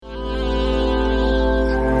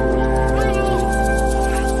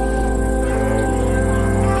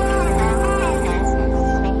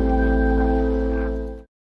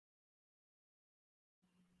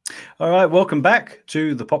right, welcome back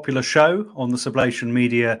to the popular show on the Sublation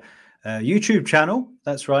Media YouTube channel.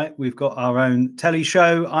 That's right, we've got our own telly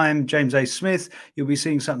show. I'm James A. Smith. You'll be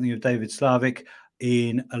seeing something of David Slavic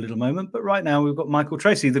in a little moment, but right now we've got Michael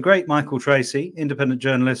Tracey, the great Michael Tracey, independent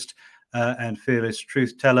journalist and fearless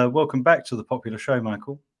truth teller. Welcome back to the popular show,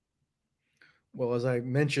 Michael. Well, as I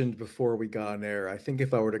mentioned before we got on air, I think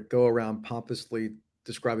if I were to go around pompously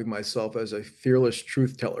describing myself as a fearless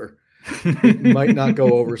truth teller, it might not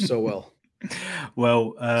go over so well.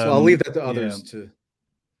 Well, so I'll leave that to others to.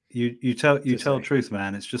 You tell truth,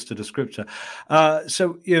 man. It's just a descriptor.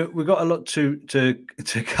 So we've got a lot to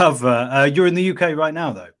cover. You're in the UK right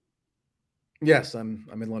now, though. Yes, I'm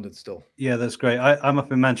in London still. Yeah, that's great. I'm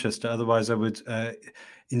up in Manchester. Otherwise, I would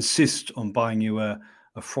insist on buying you a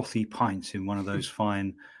frothy pint in one of those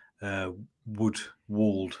fine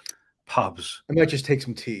wood-walled pubs. I might just take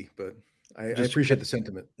some tea, but I appreciate the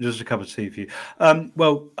sentiment. Just a cup of tea for you.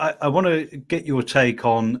 Well, I want to get your take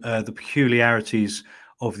on the peculiarities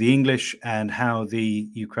of the English and how the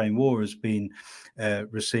Ukraine war has been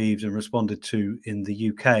received and responded to in the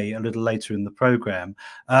UK a little later in the programme.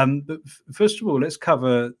 But first of all, let's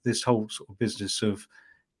cover this whole sort of business of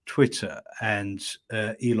Twitter and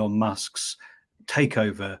Elon Musk's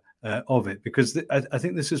takeover of it, because I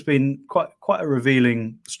think this has been quite a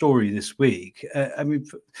revealing story this week. I mean,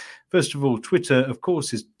 first of all, Twitter, of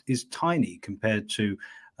course, is tiny compared to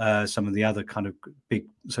some of the other kind of big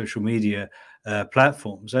social media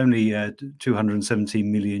platforms. Only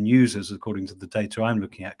 217 million users, according to the data I'm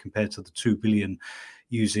looking at, compared to the 2 billion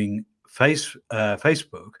using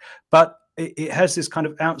Facebook. But it has this kind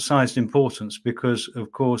of outsized importance because,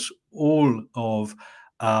 of course, all of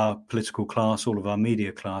our political class, all of our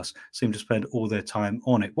media class seem to spend all their time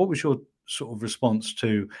on it. What was your sort of response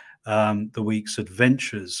to the week's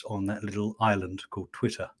adventures on that little island called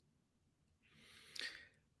Twitter?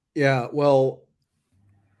 Yeah, well,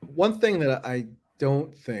 one thing that I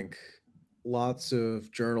don't think lots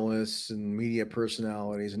of journalists and media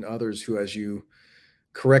personalities and others who, as you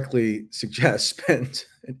correctly suggest, spend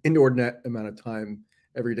an inordinate amount of time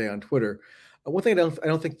every day on Twitter. One thing I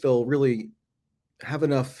don't think they'll really have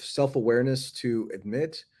enough self-awareness to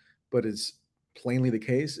admit, but it's plainly the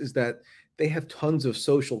case, is that they have tons of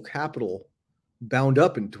social capital bound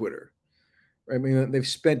up in Twitter. I mean, they've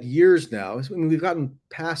spent years now. I mean, we've gotten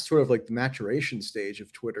past sort of like the maturation stage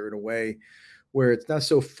of Twitter in a way where it's not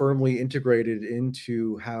so firmly integrated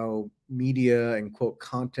into how media and quote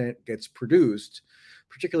content gets produced,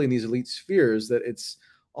 particularly in these elite spheres, that it's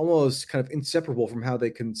almost kind of inseparable from how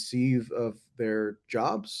they conceive of their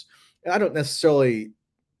jobs. And I don't necessarily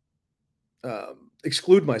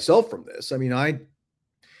exclude myself from this. I mean, I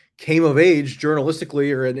came of age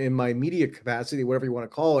journalistically or in my media capacity, whatever you want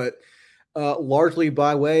to call it, largely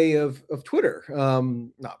by way of Twitter,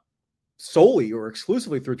 not solely or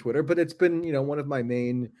exclusively through Twitter, but it's been, one of my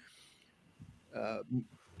main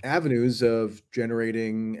avenues of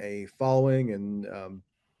generating a following and,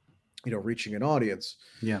 reaching an audience.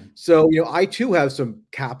 Yeah. So, I too have some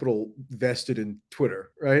capital vested in Twitter,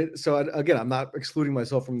 right? So again, I'm not excluding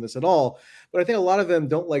myself from this at all, but I think a lot of them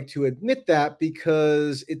don't like to admit that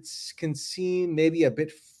because it can seem maybe a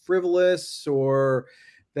bit frivolous, or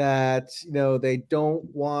that, they don't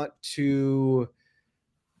want to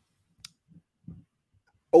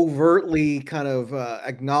overtly kind of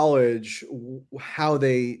acknowledge how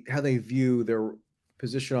they view their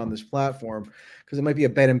position on this platform, because it might be a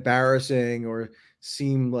bit embarrassing or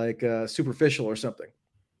seem like superficial or something.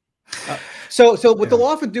 So what they'll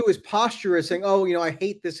often do is posture as saying, "Oh, I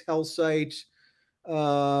hate this hell site.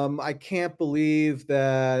 I can't believe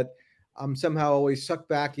that I'm somehow always sucked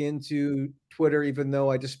back into Twitter, even though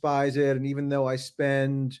I despise it, and even though I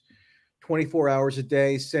spend 24 hours a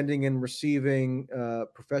day sending and receiving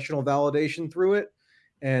professional validation through it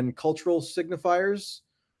and cultural signifiers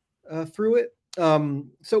through it."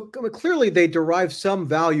 So clearly they derive some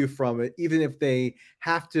value from it, even if they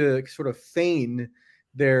have to sort of feign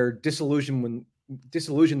their disillusionment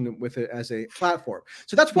with it as a platform.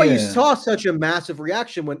 So that's why you saw such a massive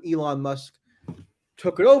reaction when Elon Musk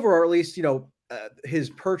took it over, or at least, his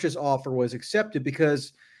purchase offer was accepted,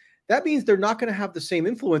 because that means they're not going to have the same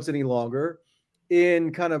influence any longer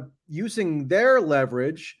in kind of using their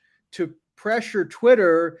leverage to pressure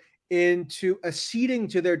Twitter into acceding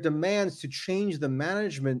to their demands to change the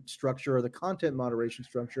management structure or the content moderation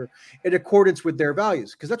structure in accordance with their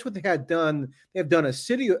values. Because that's what they had done. They have done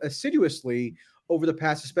assiduously over the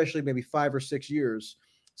past, especially maybe 5 or 6 years,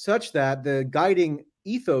 such that the guiding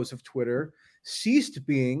ethos of Twitter ceased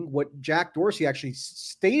being what Jack Dorsey actually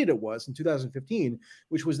stated it was in 2015,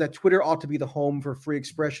 which was that Twitter ought to be the home for free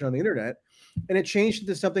expression on the internet. And it changed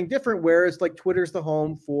into something different, where it's like Twitter's the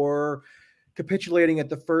home for capitulating at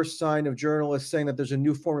the first sign of journalists saying that there's a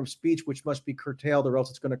new form of speech which must be curtailed or else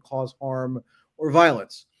it's going to cause harm or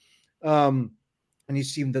violence. And you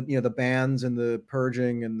see the bans and the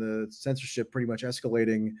purging and the censorship pretty much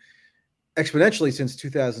escalating exponentially since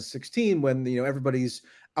 2016, when everybody's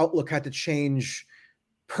outlook had to change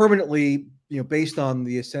permanently, based on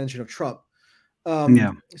the ascension of Trump. So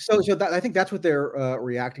that, I think that's what they're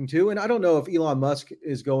reacting to. And I don't know if Elon Musk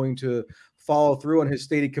is going to follow through on his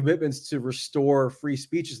stated commitments to restore free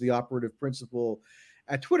speech as the operative principle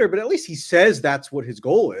at Twitter, but at least he says that's what his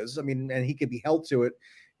goal is. I mean, and he could be held to it,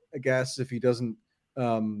 I guess, if he doesn't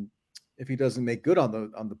make good on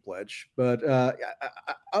the pledge. But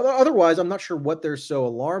otherwise, I'm not sure what they're so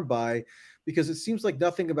alarmed by, because it seems like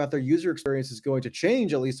nothing about their user experience is going to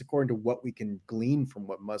change, at least according to what we can glean from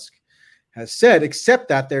what Musk has said, except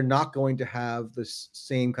that they're not going to have this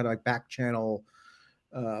same kind of like back channel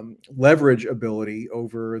leverage ability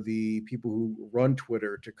over the people who run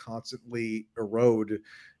Twitter to constantly erode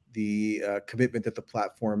the commitment that the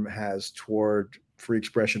platform has toward free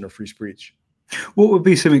expression or free speech. What would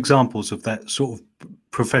be some examples of that sort of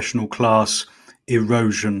professional class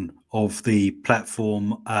erosion of the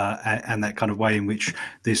platform and that kind of way in which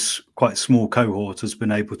this quite small cohort has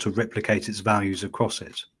been able to replicate its values across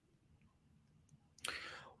it?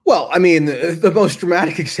 Well, I mean, the most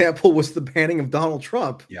dramatic example was the banning of Donald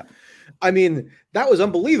Trump. Yeah. I mean, that was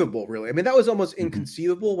unbelievable, really. I mean, that was almost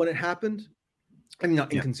inconceivable when it happened. I mean,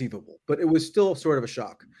 not inconceivable, but it was still sort of a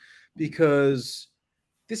shock, because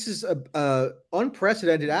this is a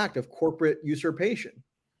unprecedented act of corporate usurpation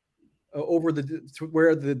over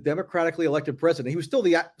where the democratically elected president, he was still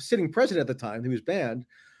the sitting president at the time, he was banned,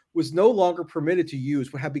 was no longer permitted to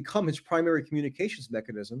use what had become his primary communications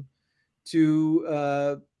mechanism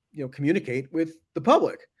to communicate with the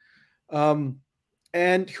public.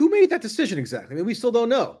 And who made that decision exactly? I mean, we still don't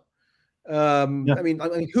know. I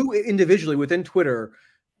mean, who individually within Twitter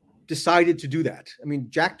decided to do that? I mean,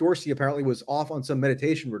 Jack Dorsey apparently was off on some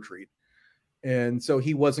meditation retreat, and so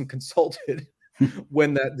he wasn't consulted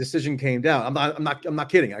when that decision came down. I'm not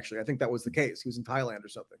kidding. Actually, I think that was the case. He was in Thailand or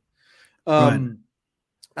something.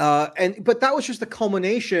 But that was just the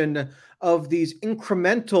culmination of these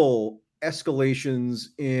incremental escalations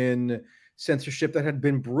in censorship that had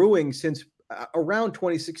been brewing since around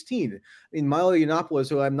 2016. I mean, Milo Yiannopoulos,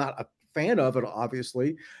 who I'm not a fan of it,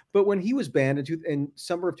 obviously, but when he was banned in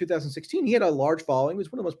summer of 2016, he had a large following. He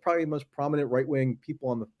was one of the most prominent right-wing people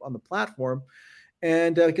on the platform,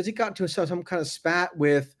 and because he got into some kind of spat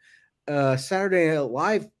with Saturday Night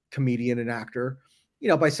Live comedian and actor,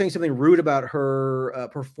 by saying something rude about her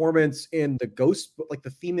performance in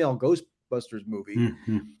the female Ghostbusters movie.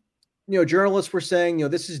 Journalists were saying,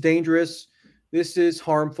 this is dangerous, this is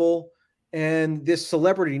harmful, and this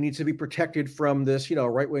celebrity needs to be protected from this,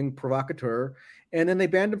 right-wing provocateur. And then they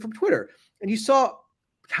banned him from Twitter. And you saw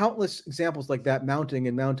countless examples like that mounting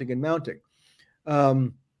and mounting and mounting.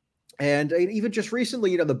 And even just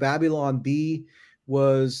recently, the Babylon Bee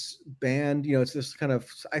was banned. It's this kind of,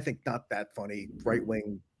 I think, not that funny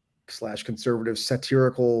right-wing / conservative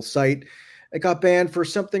satirical site. It got banned for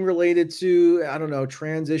something related to, I don't know,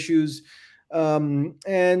 trans issues. And,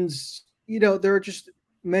 there are just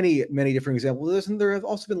many, many different examples of this. And there have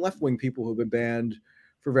also been left-wing people who have been banned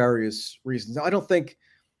for various reasons. Now, I don't think,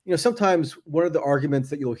 sometimes one of the arguments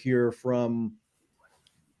that you'll hear from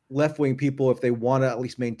left-wing people, if they want to at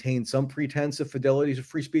least maintain some pretense of fidelity to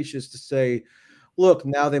free speech, is to say, look,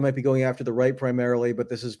 now they might be going after the right primarily, but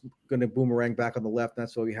this is going to boomerang back on the left. And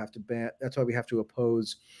that's why we have to ban. That's why we have to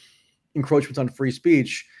oppose encroachments on free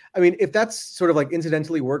speech. I mean, if that's sort of like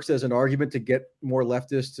incidentally works as an argument to get more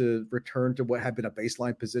leftists to return to what had been a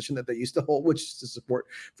baseline position that they used to hold, which is to support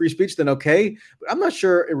free speech, then okay. But I'm not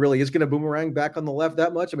sure it really is going to boomerang back on the left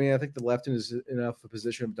that much. I mean, I think the left is enough a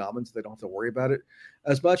position of dominance, they don't have to worry about it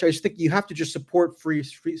as much. I just think you have to just support free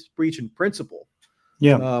speech in principle.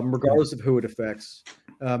 Regardless of who it affects,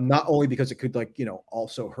 not only because it could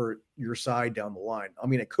also hurt your side down the line. I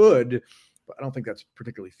mean, it could, but I don't think that's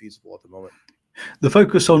particularly feasible at the moment. The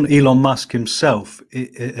focus on Elon Musk himself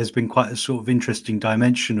it has been quite a sort of interesting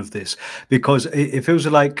dimension of this, because it feels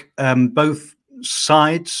like both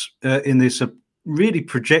sides in this are really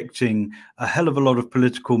projecting a hell of a lot of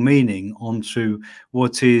political meaning onto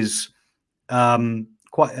what is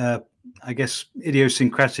quite a, I guess,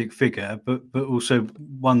 idiosyncratic figure, but also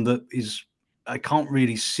one that is, I can't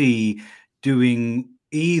really see doing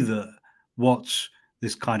either what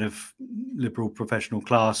this kind of liberal professional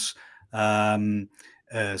class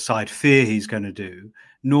side fear he's going to do,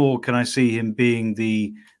 nor can I see him being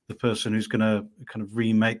the person who's going to kind of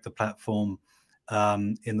remake the platform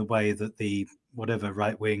in the way that the whatever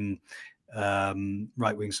right wing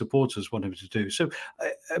supporters want him to do. So,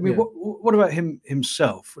 I mean, what about him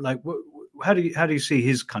himself? Like, how do you see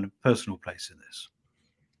his kind of personal place in this?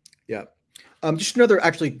 Yeah. Just another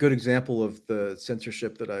actually good example of the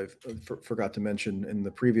censorship that I've forgot to mention in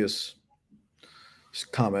the previous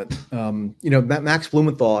comment. Max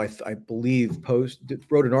Blumenthal, I believe,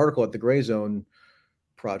 wrote an article at the Gray Zone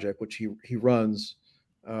project, which he runs.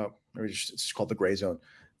 It's called the Gray Zone,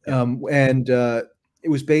 and it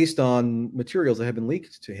was based on materials that had been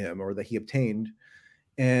leaked to him or that he obtained.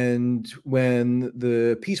 And when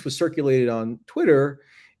the piece was circulated on Twitter,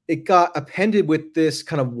 it got appended with this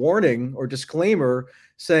kind of warning or disclaimer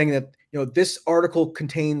saying that, this article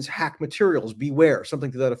contains hack materials, beware,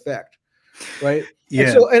 something to that effect. Right. Yeah.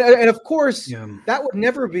 And so, and of course, that would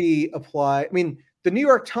never be applied. I mean, the New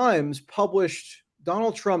York Times published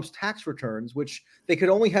Donald Trump's tax returns, which they could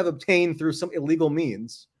only have obtained through some illegal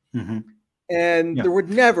means. Mm-hmm. And there would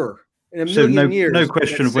never in a million years. No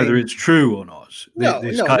question of whether it's true or not.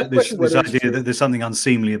 This idea that there's something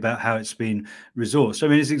unseemly about how it's been resourced. I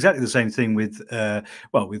mean, it's exactly the same thing with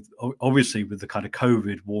obviously with the kind of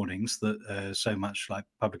COVID warnings that so much like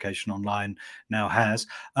publication online now has,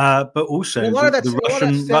 but also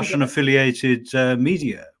the Russian affiliated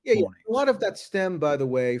media. Yeah, a lot of that stemmed, by the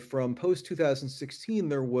way, from post 2016.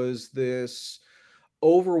 There was this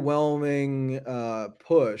overwhelming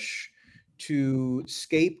push to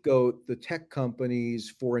scapegoat the tech companies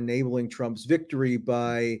for enabling Trump's victory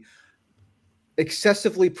by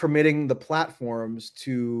excessively permitting the platforms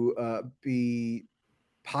to be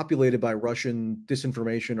populated by Russian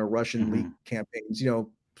disinformation or Russian leak campaigns,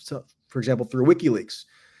 so, for example, through WikiLeaks.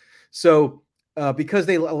 So because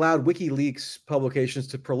they allowed WikiLeaks publications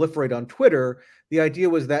to proliferate on Twitter, the idea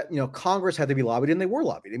was that, Congress had to be lobbied, and they were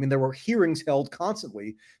lobbied. I mean, there were hearings held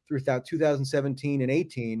constantly throughout 2017 and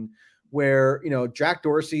 18 where, Jack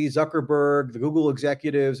Dorsey, Zuckerberg, the Google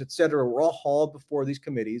executives, et cetera, were all hauled before these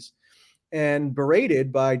committees and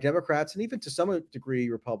berated by Democrats and even to some degree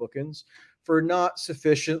Republicans for not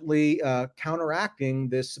sufficiently counteracting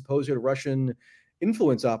this supposed Russian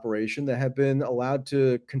influence operation that had been allowed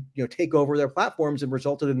to take over their platforms and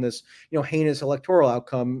resulted in this heinous electoral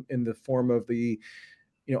outcome in the form of the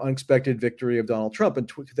unexpected victory of Donald Trump in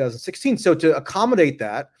 2016. So to accommodate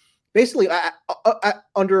that, basically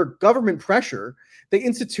under government pressure, they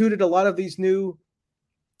instituted a lot of these new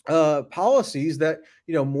policies that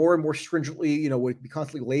more and more stringently would be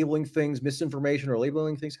constantly labeling things misinformation or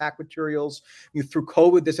labeling things hack materials. Through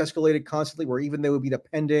COVID, this escalated constantly, where even they would be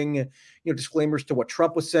appending disclaimers to what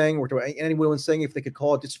Trump was saying or to anyone was saying if they could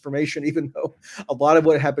call it disinformation, even though a lot of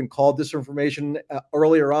what had been called disinformation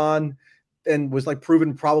earlier on and was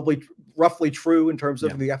proven probably roughly true in terms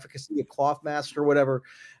of the efficacy of cloth masks or whatever,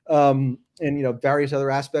 and various other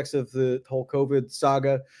aspects of the whole COVID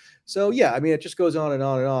saga. So yeah, I mean, it just goes on and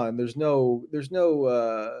on and on. There's no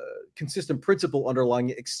consistent principle underlying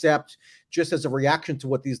it, except just as a reaction to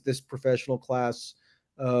what this professional class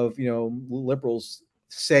of liberals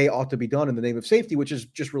say ought to be done in the name of safety, which is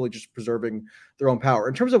just really just preserving their own power.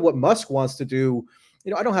 In terms of what Musk wants to do,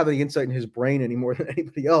 I don't have any insight in his brain any more than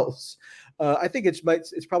anybody else. I think it's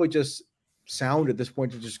probably just sound at this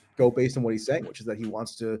point to just go based on what he's saying, which is that he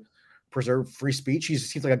wants to preserve free speech. He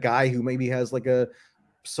seems like a guy who maybe has a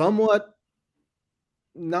somewhat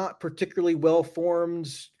not particularly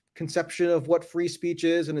well-formed conception of what free speech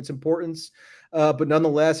is and its importance. But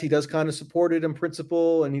nonetheless, he does kind of support it in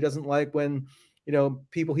principle. And he doesn't like when,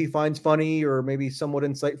 people he finds funny or maybe somewhat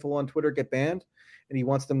insightful on Twitter get banned, and he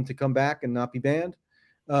wants them to come back and not be banned.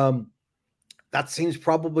 That seems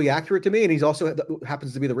probably accurate to me. And he's also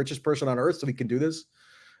happens to be the richest person on earth, so he can do this.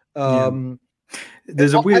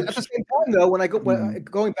 There's a weird. At the same time, though, when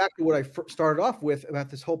going back to what I started off with about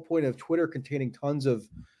this whole point of Twitter containing tons of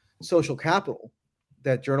social capital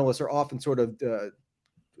that journalists are often sort of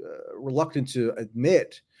reluctant to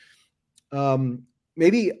admit.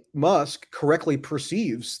 Maybe Musk correctly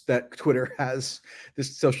perceives that Twitter has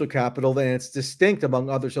this social capital and it's distinct among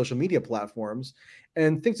other social media platforms,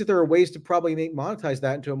 and thinks that there are ways to probably monetize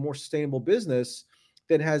that into a more sustainable business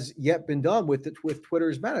that has yet been done with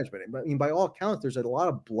Twitter's management. I mean, by all accounts, there's a lot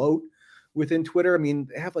of bloat within Twitter. I mean,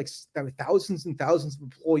 they have thousands and thousands of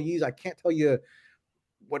employees. I can't tell you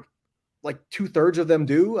what 2/3 of them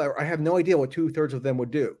do. I have no idea what 2/3 of them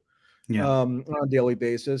would do on a daily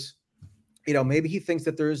basis. Maybe he thinks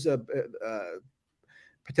that there's a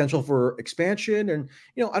potential for expansion, and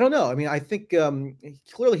I don't know. I mean, I think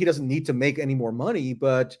clearly he doesn't need to make any more money,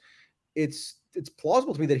 but it's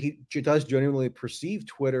plausible to me that he does genuinely perceive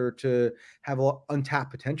Twitter to have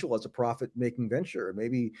untapped potential as a profit-making venture.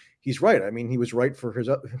 Maybe he's right. I mean, he was right for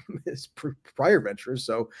his prior ventures,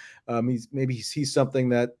 so maybe he sees something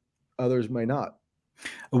that others may not.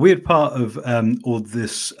 A weird part of all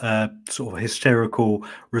this sort of hysterical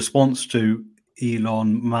response to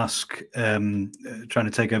Elon Musk trying to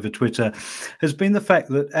take over Twitter has been the fact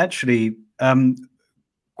that actually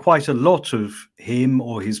quite a lot of him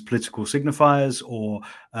or his political signifiers or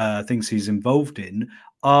things he's involved in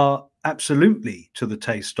are absolutely to the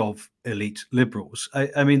taste of elite liberals.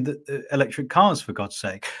 I mean, the electric cars, for God's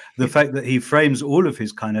sake, the fact that he frames all of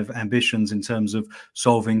his kind of ambitions in terms of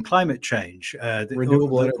solving climate change,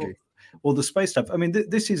 renewable energy, or the space stuff. I mean,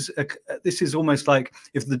 this is almost like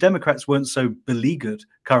if the Democrats weren't so beleaguered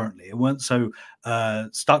currently and weren't so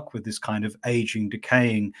stuck with this kind of aging,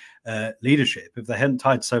 decaying leadership, if they hadn't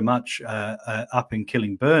tied so much up in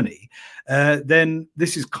killing Bernie, then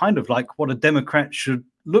this is kind of like what a Democrat should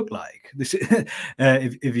look like. This,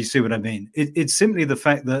 if you see what I mean, it's simply the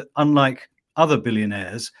fact that unlike other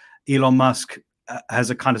billionaires, Elon Musk has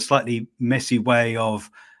a kind of slightly messy way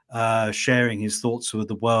of sharing his thoughts with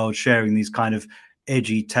the world, sharing these kind of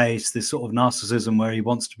edgy tastes, this sort of narcissism where he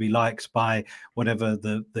wants to be liked by whatever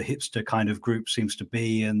the hipster kind of group seems to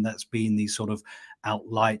be, and that's been these sort of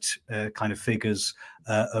outright kind of figures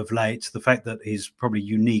of late. The fact that he's probably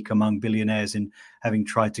unique among billionaires in having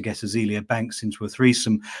tried to get Azealia Banks into a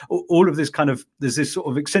threesome. All of this kind of, there's this sort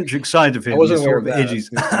of eccentric side of him, this sort of edgy,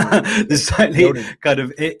 this slightly kind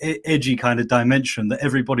of edgy kind of dimension that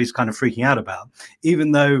everybody's kind of freaking out about,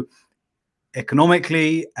 even though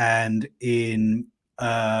economically and in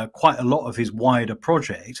quite a lot of his wider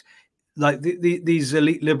project, like these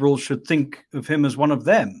elite liberals should think of him as one of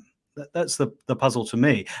them. That's the puzzle to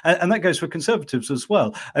me, and that goes for conservatives as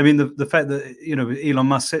well. I mean, the fact that Elon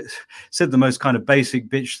Musk said the most kind of basic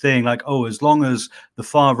bitch thing, like, oh, as long as the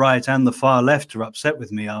far right and the far left are upset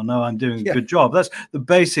with me, I'll know I'm doing a good job. That's the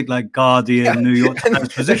basic like Guardian, New York Times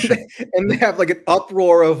position. And they have like an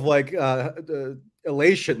uproar of like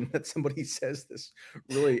elation that somebody says this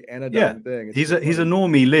really anodyne thing. He's a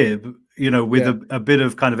normie lib, with a bit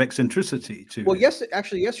of kind of eccentricity too. Well, yes,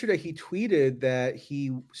 actually, yesterday he tweeted that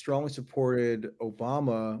he strongly supported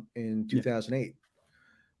Obama in 2008,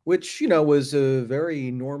 which was a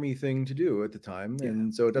very normie thing to do at the time,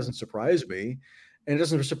 and so it doesn't surprise me. And it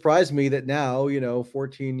doesn't surprise me that now,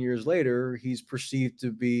 14 years later, he's perceived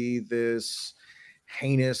to be this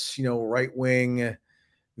heinous, right-wing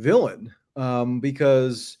villain.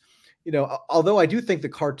 Because, although I do think the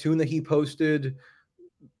cartoon that he posted,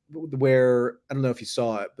 where, I don't know if you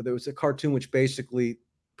saw it, but there was a cartoon which basically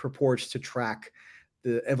purports to track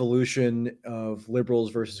the evolution of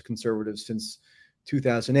liberals versus conservatives since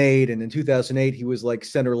 2008. And in 2008, he was like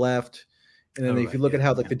center left. And then if you look at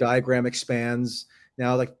how like the diagram expands,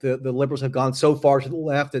 now like the liberals have gone so far to the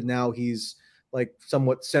left that now he's like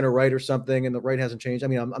somewhat center right or something, and the right hasn't changed. I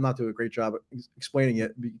mean, I'm not doing a great job explaining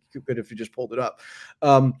it. It'd be good if you just pulled it up.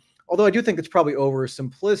 Although I do think it's probably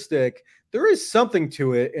oversimplistic, there is something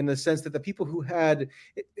to it in the sense that the people who had,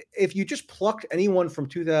 if you just plucked anyone from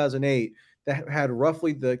 2008 that had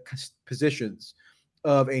roughly the positions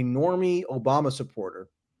of a normie Obama supporter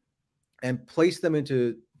and placed them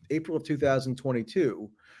into April of 2022,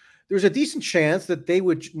 there's a decent chance that they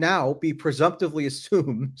would now be presumptively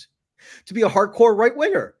assumed to be a hardcore right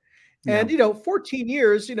winger. And, 14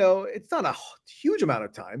 years, it's not a huge amount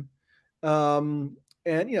of time.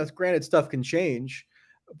 And, granted, stuff can change,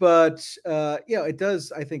 but, it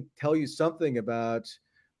does, I think, tell you something about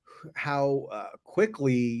how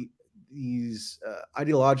quickly these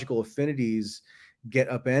ideological affinities get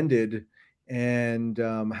upended, and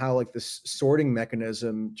how like this sorting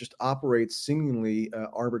mechanism just operates seemingly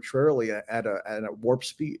arbitrarily at a warp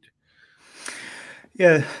speed.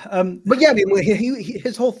 Yeah. But yeah, I mean,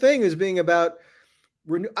 his whole thing is being about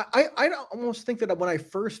I almost think that when I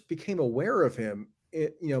first became aware of him,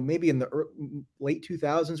 maybe in the late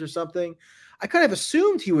 2000s or something, I kind of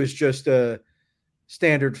assumed he was just a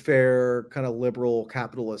standard fare kind of liberal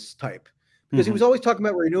capitalist type, because he was always talking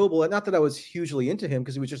about renewable. And not that I was hugely into him,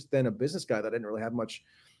 because he was just then a business guy that I didn't really have much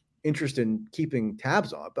interest in keeping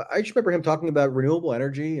tabs on. But I just remember him talking about renewable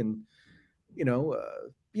energy and,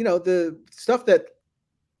 the stuff that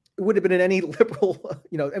would have been in any liberal,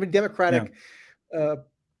 Democratic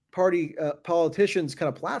party politicians kind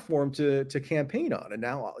of platform to campaign on. And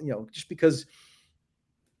now, just because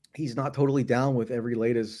he's not totally down with every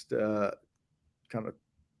latest kind of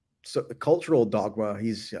cultural dogma,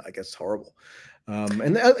 he's, I guess, horrible.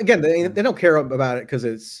 And again, they don't care about it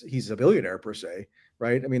because he's a billionaire per se.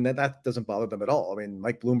 right? I mean, that doesn't bother them at all. I mean,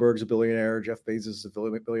 Mike Bloomberg's a billionaire, Jeff Bezos is a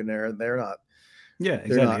billionaire, and they're not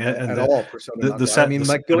exactly. And at all persona non the grata. I mean,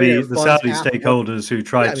 Mike Billionaire the funds Saudi half of what. stakeholders who Yeah,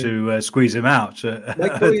 tried I mean, to squeeze him out.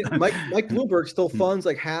 Mike Bloomberg still funds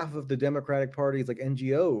like half of the Democratic Party's like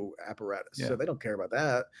NGO apparatus, Yeah. so they don't care about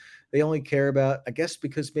that. They only care about, I guess,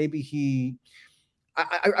 because maybe he.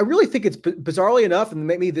 I really think it's bizarrely enough, and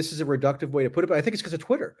maybe this is a reductive way to put it, but I think it's because of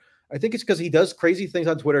Twitter. I think it's because he does crazy things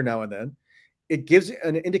on Twitter now and then. It gives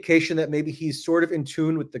an indication that maybe he's sort of in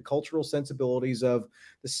tune with the cultural sensibilities of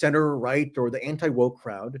the center right or the anti-woke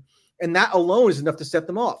crowd. And that alone is enough to set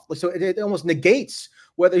them off. So it almost negates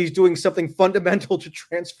whether he's doing something fundamental to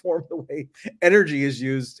transform the way energy is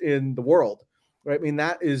used in the world. Right? I mean,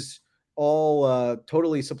 that is all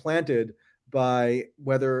totally supplanted by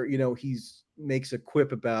whether, he's makes a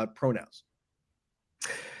quip about pronouns.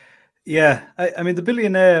 Yeah, I mean the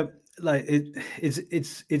billionaire, like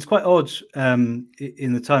it's quite odd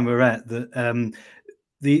in the time we're at that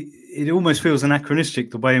it almost feels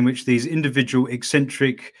anachronistic the way in which these individual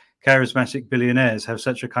eccentric charismatic billionaires have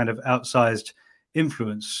such a kind of outsized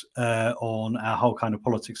influence on our whole kind of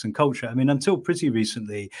politics and culture. I mean, until pretty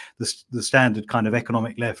recently, the standard kind of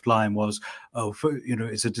economic left line was,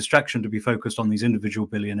 it's a distraction to be focused on these individual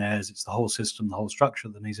billionaires. It's the whole system, the whole structure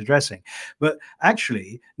that needs addressing. But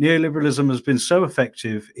actually, neoliberalism has been so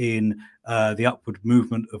effective in the upward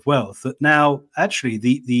movement of wealth that now actually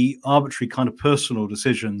the arbitrary kind of personal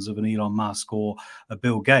decisions of an Elon Musk or a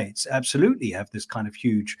Bill Gates absolutely have this kind of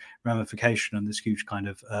huge ramification and this huge kind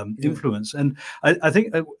of influence. And I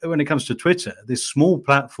think when it comes to Twitter, this small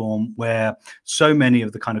platform where so many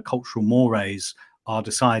of the kind of cultural mores are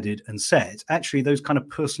decided and set, actually those kind of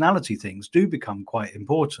personality things do become quite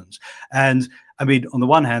important. And I mean, on the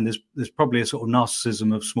one hand, there's probably a sort of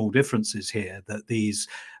narcissism of small differences here, that these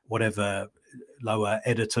whatever lower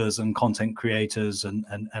editors and content creators and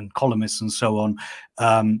columnists and so on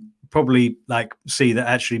probably like see that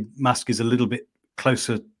actually Musk is a little bit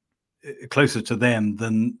closer to them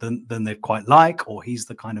than they'd quite like, or he's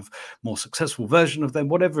the kind of more successful version of them,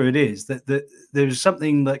 whatever it is, that there's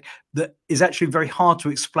something that is actually very hard to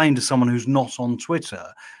explain to someone who's not on Twitter,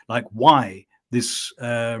 like why this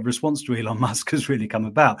response to Elon Musk has really come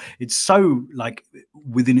about. It's so like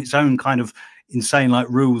within its own kind of insane like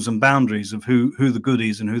rules and boundaries of who the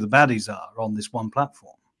goodies and who the baddies are on this one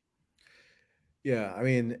platform. Yeah, I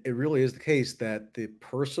mean, it really is the case that the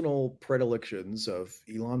personal predilections of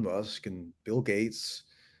Elon Musk and Bill Gates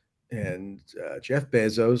and Jeff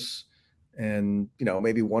Bezos and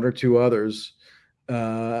maybe one or two others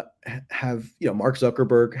have Mark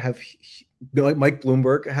Zuckerberg, have Mike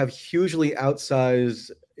Bloomberg, have hugely outsized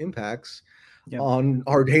impacts on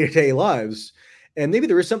our day-to-day lives. And maybe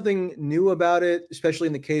there is something new about it, especially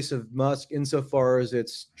in the case of Musk, insofar as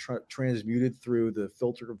it's transmuted through the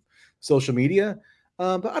filter of social media.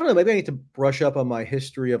 But I don't know, maybe I need to brush up on my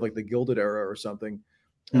history of like the Gilded Era or something.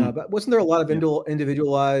 But wasn't there a lot of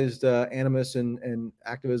individualized animus and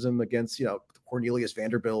activism against, Cornelius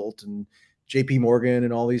Vanderbilt and J.P. Morgan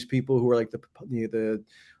and all these people who were like the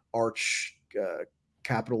arch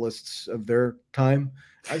capitalists of their time?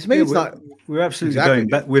 So maybe it's not. We're absolutely exactly going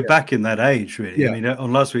back. We're back in that age, really. Yeah. I mean,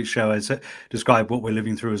 on last week's show, I described what we're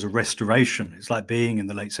living through as a restoration. It's like being in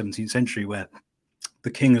the late 17th century where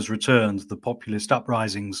the king has returned, the populist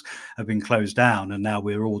uprisings have been closed down, and now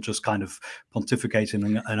we're all just kind of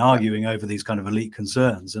pontificating and arguing over these kind of elite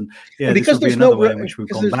concerns. And this will be another way in which we've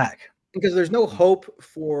gone back. Because there's no hope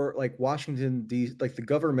for like Washington like the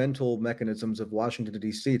governmental mechanisms of Washington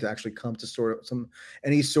D.C. to actually come to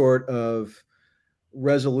any sort of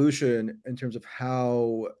resolution in terms of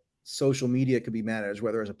how social media could be managed,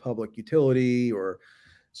 whether as a public utility or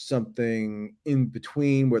something in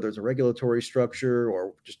between, where there's a regulatory structure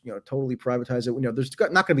or just totally privatize it. There's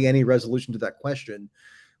not going to be any resolution to that question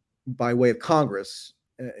by way of Congress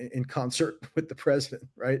in concert with the president,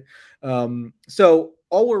 right? So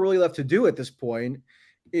all we're really left to do at this point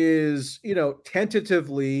is,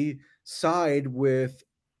 tentatively side with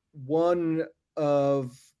one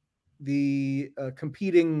of the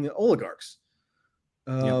competing oligarchs,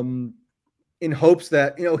 in hopes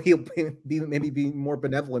that he'll maybe be more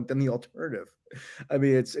benevolent than the alternative. I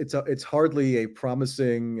mean, it's hardly a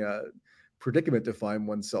promising predicament to find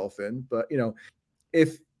oneself in. But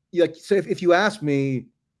if you ask me,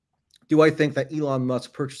 do I think that Elon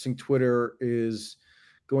Musk purchasing Twitter is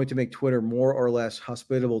going to make Twitter more or less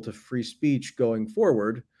hospitable to free speech going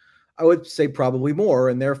forward? I would say probably more,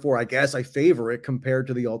 and therefore I guess I favor it compared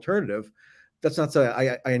to the alternative. That's not so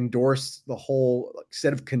I endorse the whole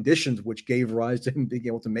set of conditions which gave rise to him being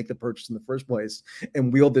able to make the purchase in the first place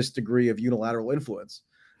and wield this degree of unilateral influence.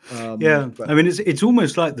 Yeah, But I mean, it's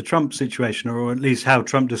almost like the Trump situation, or at least how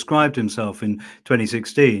Trump described himself in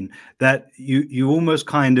 2016, that you almost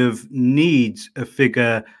kind of need a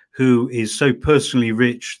figure who is so personally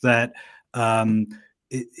rich that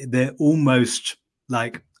they're almost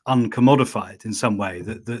like uncommodified in some way,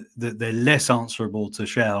 that they're less answerable to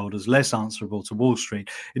shareholders, less answerable to Wall Street.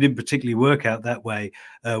 It didn't particularly work out that way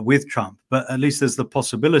with Trump, but at least there's the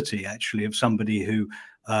possibility actually of somebody who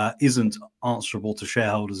isn't answerable to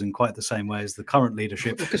shareholders in quite the same way as the current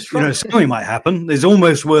leadership. because You know, Trump, something might happen. It's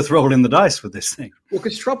almost worth rolling the dice with this thing. well,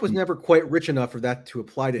 because Trump was never quite rich enough for that to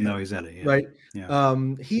apply to him. No, exactly. Yeah. Right. Yeah.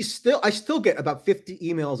 I still get about 50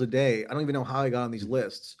 emails a day. I don't even know how I got on these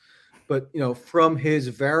lists, but from his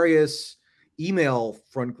various email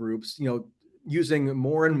front groups, using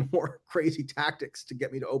more and more crazy tactics to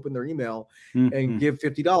get me to open their email and give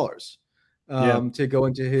 $50 to go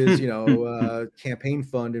into his, campaign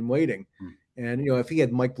fund and waiting. And, if he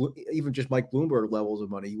had even just Mike Bloomberg levels of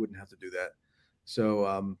money, he wouldn't have to do that.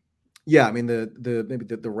 So, yeah, I mean, maybe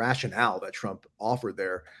the rationale that Trump offered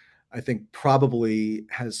there, I think probably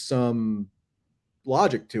has some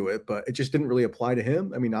logic to it, but it just didn't really apply to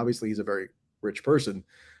him. I mean, obviously he's a very rich person,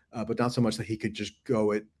 but not so much that he could just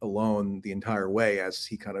go it alone the entire way as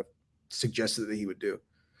he kind of suggested that he would do.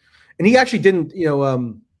 And he actually didn't,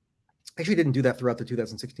 do that throughout the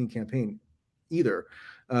 2016 campaign either.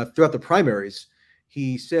 Throughout the primaries,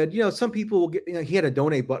 he said, some people will get, he had a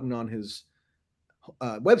donate button on his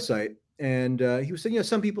website, and he was saying,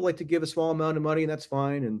 some people like to give a small amount of money, and that's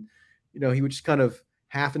fine. And he would just kind of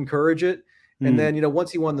half encourage it, and then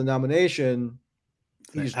once he won the nomination,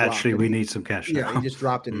 he just actually we need some cash. Yeah, he just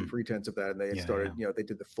dropped any pretense of that, and they started. They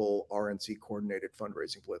did the full RNC coordinated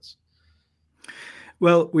fundraising blitz.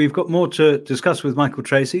 Well, we've got more to discuss with Michael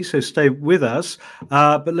Tracey, so stay with us.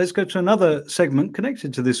 But let's go to another segment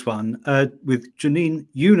connected to this one with Jenin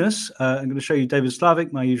Younes. I'm going to show you David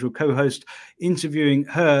Slavic, my usual co-host, interviewing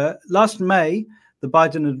her. Last May, the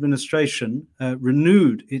Biden administration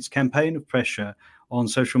renewed its campaign of pressure on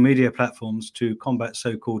social media platforms to combat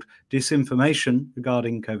so-called disinformation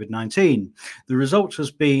regarding COVID-19. The result has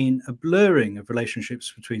been a blurring of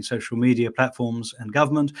relationships between social media platforms and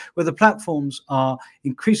government, where the platforms are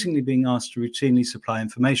increasingly being asked to routinely supply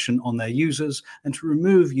information on their users and to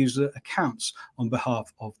remove user accounts on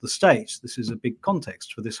behalf of the state. This is a big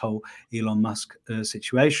context for this whole Elon Musk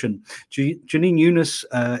situation. Jenin Younes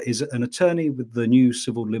is an attorney with the New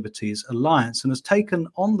Civil Liberties Alliance and has taken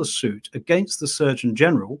on the suit against the Surgeon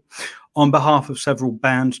General on behalf of several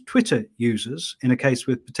banned Twitter users in a case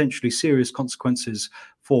with potentially serious consequences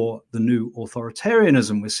for the new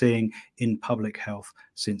authoritarianism we're seeing in public health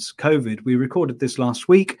since COVID. We recorded this last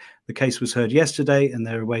week. The case was heard yesterday, and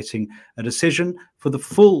they're awaiting a decision. For the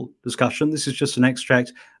full discussion, this is just an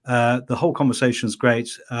extract. The whole conversation is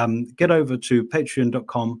great. Get over to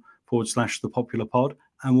patreon.com/thepopularpod,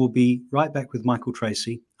 and we'll be right back with Michael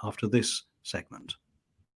Tracey after this segment.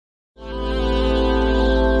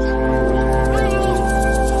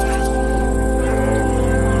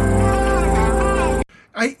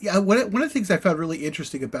 One of the things I found really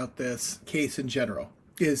interesting about this case in general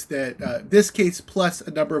is that this case plus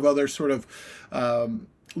a number of other sort of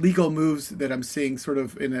legal moves that I'm seeing sort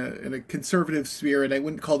of in a conservative sphere, and I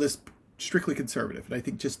wouldn't call this strictly conservative. And I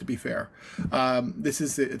think, just to be fair,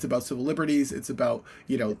 it's about civil liberties. It's about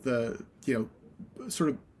sort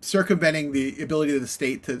of circumventing the ability of the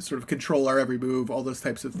state to sort of control our every move, all those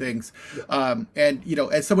types of things. And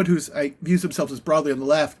as someone I views themselves as broadly on the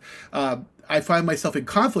left, I find myself in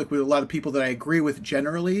conflict with a lot of people that I agree with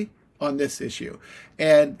generally on this issue.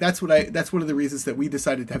 And that's one of the reasons that we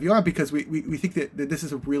decided to have you on, because we think that this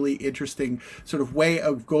is a really interesting sort of way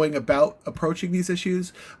of going about approaching these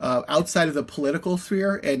issues outside of the political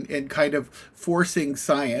sphere and kind of forcing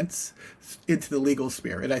science into the legal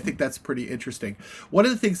sphere. And I think that's pretty interesting. One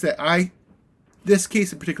of the things that this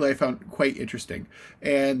case in particular, I found quite interesting.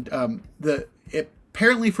 And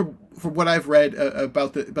apparently from what I've read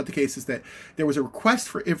about the case is that there was a request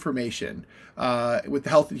for information with the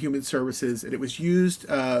Health and Human Services, and it was used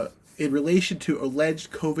in relation to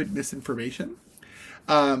alleged COVID misinformation.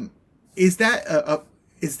 Is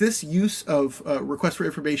this use of request for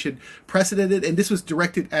information precedented? And this was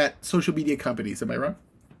directed at social media companies. Am I wrong?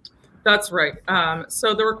 That's right.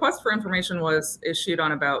 So the request for information was issued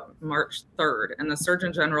on about March 3rd, and the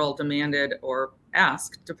Surgeon General demanded or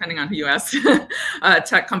asked, depending on who you ask,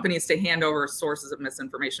 tech companies to hand over sources of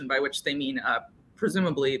misinformation, by which they mean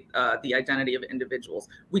presumably the identity of individuals.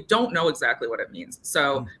 We don't know exactly what it means.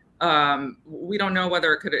 So we don't know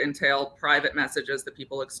whether it could entail private messages that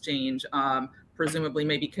people exchange, presumably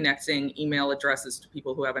maybe connecting email addresses to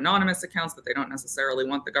people who have anonymous accounts that they don't necessarily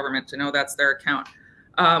want the government to know that's their account.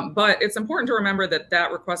 But it's important to remember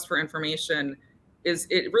that request for information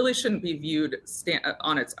it really shouldn't be viewed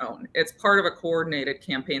on its own. It's part of a coordinated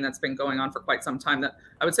campaign that's been going on for quite some time. That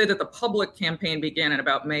I would say that the public campaign began in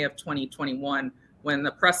about May of 2021, when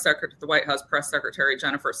the White House press secretary,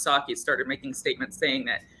 Jennifer Psaki, started making statements saying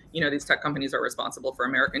that, these tech companies are responsible for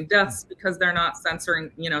American deaths because they're not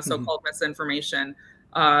censoring, so-called misinformation.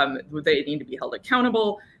 They need to be held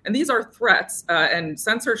accountable. And these are threats, and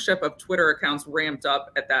censorship of Twitter accounts ramped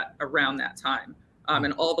up around that time.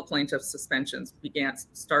 And all the plaintiffs' suspensions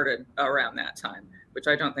started around that time, which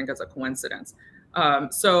I don't think is a coincidence.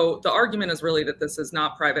 So the argument is really that this is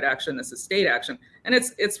not private action, this is state action. And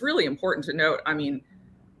it's really important to note,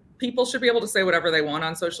 people should be able to say whatever they want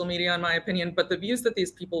on social media, in my opinion, but the views that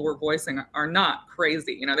these people were voicing are not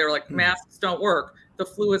crazy. They were like, masks don't work. The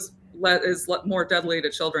flu is more deadly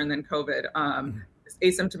to children than COVID.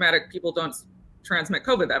 Asymptomatic people don't transmit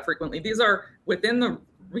COVID that frequently. These are within the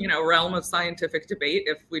realm of scientific debate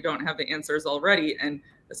if we don't have the answers already. And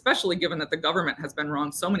especially given that the government has been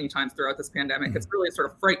wrong so many times throughout this pandemic, it's really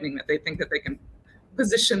sort of frightening that they think that they can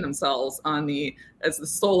position themselves as the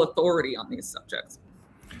sole authority on these subjects.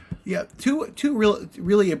 Yeah, two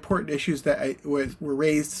really important issues that were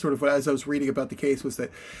raised sort of as I was reading about the case was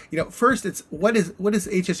that, first it's what is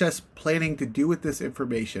HHS planning to do with this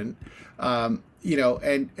information, and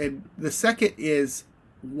the second is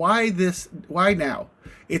why now?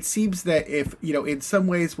 It seems that if, in some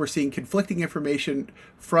ways we're seeing conflicting information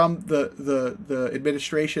from the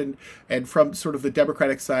administration and from sort of the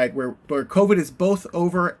Democratic side where COVID is both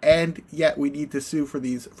over and yet we need to sue for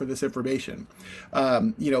this information.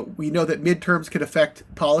 We know that midterms can affect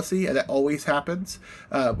policy, and that always happens.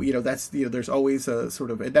 There's always a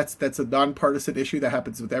sort of, and that's a nonpartisan issue that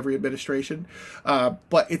happens with every administration.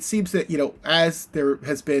 But it seems that, as there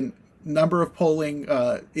has been number of polling,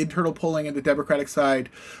 internal polling in the Democratic side,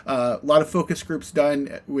 a lot of focus groups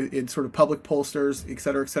done in sort of public pollsters, et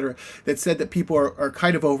cetera, that said that people are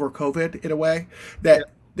kind of over COVID in a way, that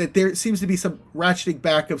there seems to be some ratcheting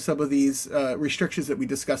back of some of these restrictions that we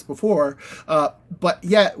discussed before. But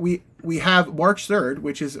yet we have March 3rd,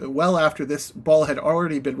 which is well after this ball had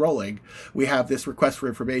already been rolling, we have this request for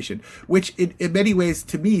information, which in many ways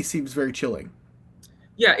to me seems very chilling.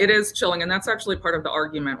 Yeah, it is chilling. And that's actually part of the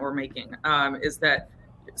argument we're making, is that,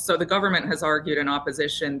 so the government has argued in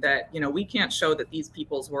opposition that, we can't show that these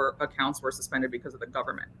people's accounts were suspended because of the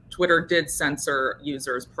government. Twitter did censor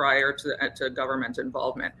users prior to government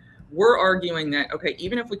involvement. We're arguing that, okay,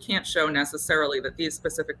 even if we can't show necessarily that these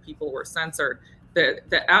specific people were censored,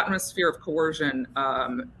 the atmosphere of coercion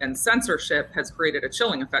and censorship has created a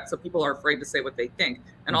chilling effect. So people are afraid to say what they think.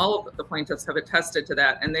 And all of the plaintiffs have attested to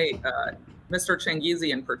that. And they, Mr.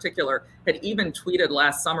 Changizi in particular, had even tweeted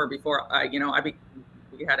last summer before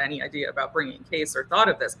we had any idea about bringing a case or thought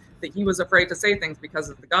of this, that he was afraid to say things because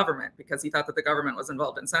of the government, because he thought that the government was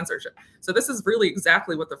involved in censorship. So this is really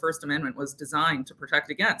exactly what the First Amendment was designed to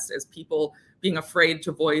protect against, is people being afraid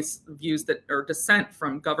to voice views that are dissent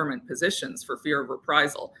from government positions for fear of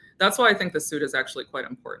reprisal. That's why I think the suit is actually quite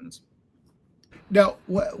important. Now,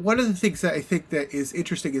 one of the things that I think that is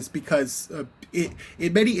interesting is because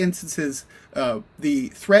in many instances, the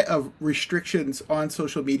threat of restrictions on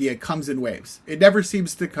social media comes in waves. It never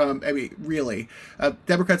seems to come, really.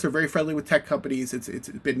 Democrats are very friendly with tech companies. It's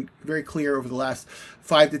been very clear over the last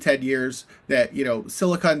 5 to 10 years that,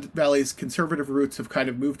 Silicon Valley's conservative roots have kind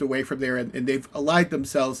of moved away from there, and they've allied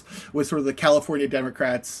themselves with sort of the California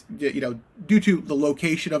Democrats, due to the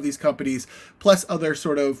location of these companies, plus other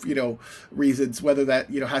sort of, reasons, whether that,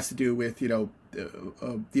 has to do with,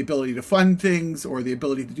 the ability to fund things or the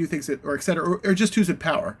ability to do things, or et cetera, or just who's in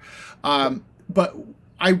power. But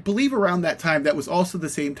I believe around that time, that was also the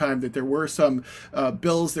same time that there were some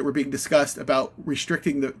bills that were being discussed about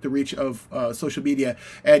restricting the reach of social media.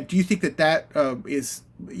 And do you think that is,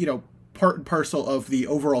 part and parcel of the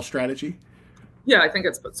overall strategy? Yeah, I think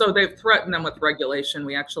so. They've threatened them with regulation.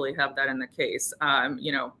 We actually have that in the case.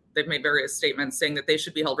 They've made various statements saying that they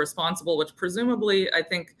should be held responsible, which presumably I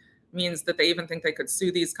think means that they even think they could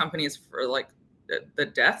sue these companies for like the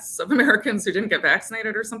deaths of Americans who didn't get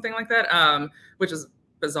vaccinated or something like that, which is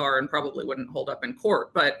bizarre and probably wouldn't hold up in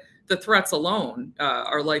court. But the threats alone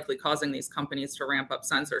are likely causing these companies to ramp up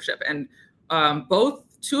censorship. And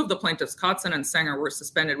two of the plaintiffs, Kotzen and Sanger, were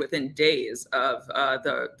suspended within days of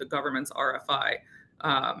the government's RFI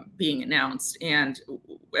being announced. And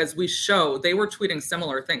as we show, they were tweeting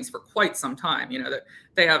similar things for quite some time. That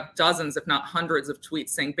they have dozens, if not hundreds, of tweets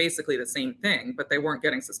saying basically the same thing, but they weren't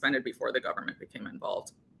getting suspended before the government became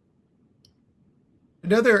involved.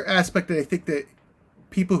 Another aspect that I think that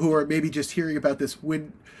people who are maybe just hearing about this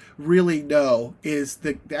would really know is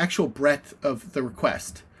the actual breadth of the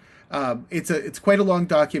request. It's quite a long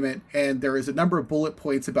document, and there is a number of bullet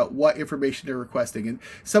points about what information they're requesting, and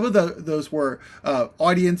some of those were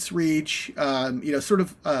audience reach, sort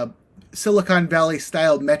of Silicon Valley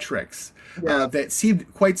style metrics that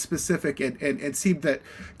seemed quite specific and seemed that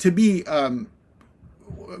to me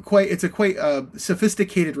it's a quite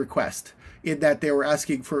sophisticated request, in that they were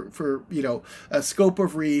asking for a scope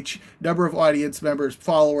of reach, number of audience members,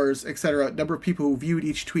 followers, etc., number of people who viewed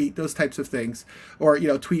each tweet, those types of things, or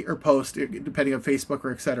tweet or post, depending on Facebook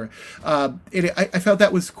or etc. And I found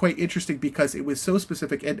that was quite interesting because it was so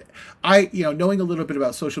specific. And I, knowing a little bit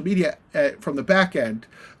about social media from the back end,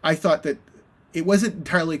 I thought that it wasn't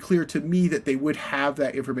entirely clear to me that they would have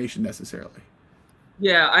that information necessarily.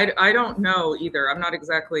 Yeah, I don't know either. I'm not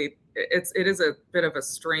exactly. It is a bit of a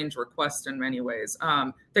strange request in many ways.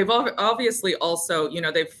 They've obviously also,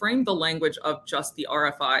 they've framed the language of just the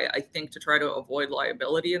RFI, I think, to try to avoid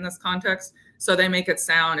liability in this context. So they make it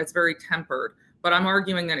sound, it's very tempered. But I'm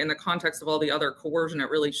arguing that in the context of all the other coercion, it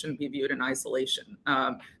really shouldn't be viewed in isolation.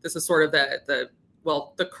 This is sort of the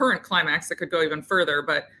current climax. It could go even further,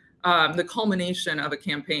 but the culmination of a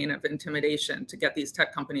campaign of intimidation to get these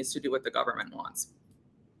tech companies to do what the government wants.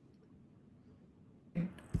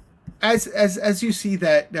 As you see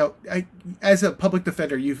that now, as a public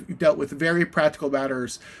defender, you've dealt with very practical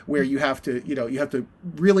matters where you have to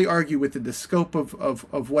really argue within the scope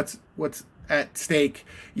of what's at stake.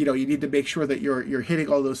 You need to make sure that you're hitting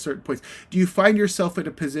all those certain points. Do you find yourself in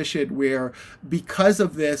a position where, because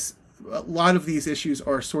of this, a lot of these issues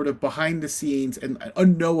are sort of behind the scenes and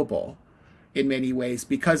unknowable in many ways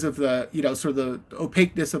because of the sort of the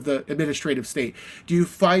opaqueness of the administrative state? Do you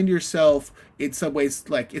find yourself in some ways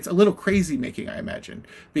like it's a little crazy making, I imagine,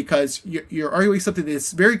 because you're arguing something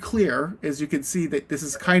that's very clear, as you can see, that this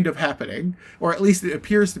is kind of happening, or at least it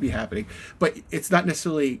appears to be happening, but it's not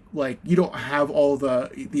necessarily like you don't have all the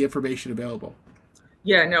information available?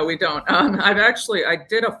 Yeah, no, we don't. I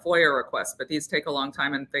did a FOIA request, but these take a long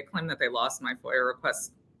time, and they claim that they lost my FOIA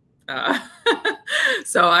request.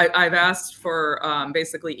 So I've asked for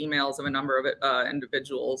basically emails of a number of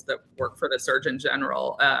individuals that work for the Surgeon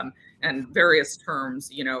General and various terms,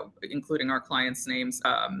 including our clients' names,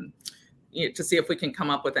 to see if we can come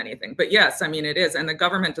up with anything. But yes, I mean, it is. And the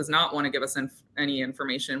government does not want to give us any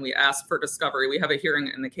information. We asked for discovery. We have a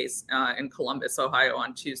hearing in the case in Columbus, Ohio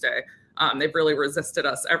on Tuesday. They've really resisted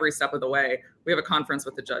us every step of the way. We have a conference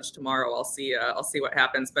with the judge tomorrow. I'll see what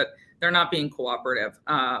happens, but they're not being cooperative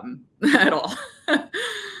at all.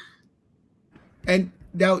 And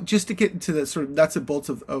now, just to get into the sort of nuts and bolts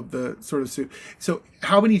of the sort of suit. So,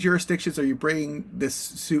 how many jurisdictions are you bringing this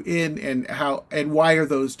suit in, and why are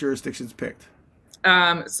those jurisdictions picked?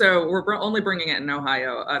 So we're only bringing it in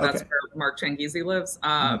Ohio. That's where Mark Changizi lives.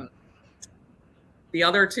 The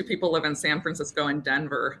other two people live in San Francisco and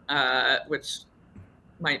Denver, which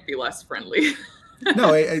might be less friendly.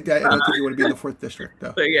 No, I don't think you want to be in the 4th District,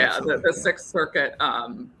 though. So yeah, the 6th Circuit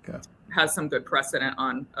has some good precedent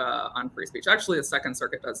on free speech. Actually, the 2nd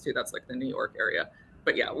Circuit does too. That's like the New York area.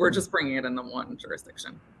 But yeah, we're just bringing it in the one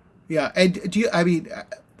jurisdiction. Yeah, and do you? I mean,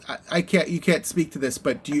 you can't speak to this,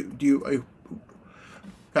 but do you?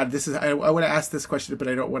 God, I want to ask this question, but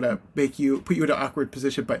I don't want to put you in an awkward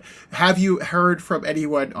position. But have you heard from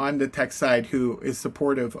anyone on the tech side who is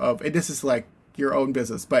supportive of? And this is like your own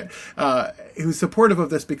business, but who's supportive of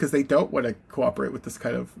this because they don't want to cooperate with this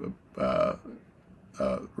kind of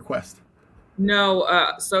request?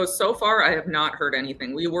 No. So far, I have not heard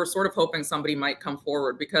anything. We were sort of hoping somebody might come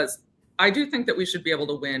forward because I do think that we should be able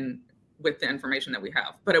to win with the information that we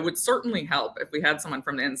have. But it would certainly help if we had someone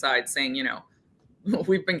from the inside saying,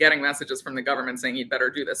 we've been getting messages from the government saying you'd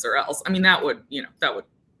better do this or else. I mean, that would,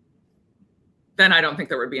 then I don't think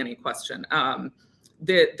there would be any question.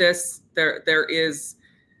 There is,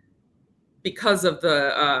 because of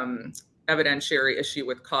the evidentiary issue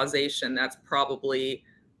with causation, that's probably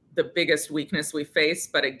the biggest weakness we face.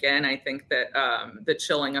 But again, I think that the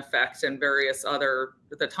chilling effect and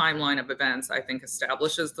the timeline of events, I think,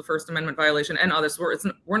 establishes the First Amendment violation and others.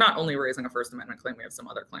 We're not only raising a First Amendment claim, we have some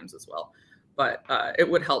other claims as well. But it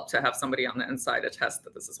would help to have somebody on the inside attest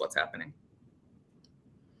that this is what's happening.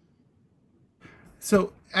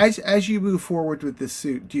 So as you move forward with this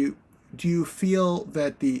suit, do you feel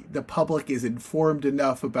that the public is informed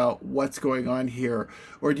enough about what's going on here,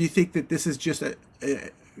 or do you think that this is just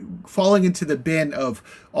falling into the bin of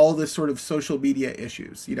all this sort of social media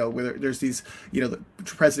issues. Where there's these,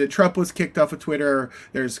 President Trump was kicked off of Twitter.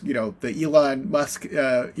 There's, the Elon Musk,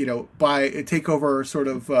 takeover sort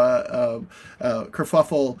of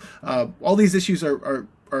kerfuffle. All these issues are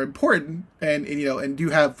important and do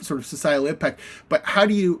have sort of societal impact. But how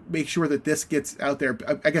do you make sure that this gets out there?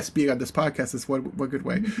 I guess being on this podcast is one good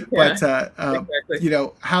way. Yeah, but exactly.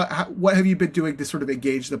 how what have you been doing to sort of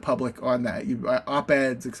engage the public on that?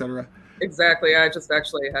 Op-eds, etc. Exactly. I just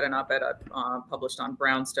actually had an op-ed published on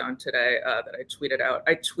Brownstone today that I tweeted out.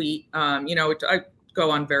 I tweet, I go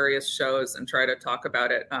on various shows and try to talk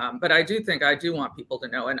about it. But I do think I do want people to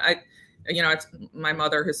know. And it's my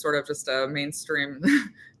mother, who's sort of just a mainstream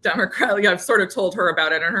Democrat. I've sort of told her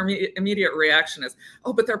about it, and her immediate reaction is,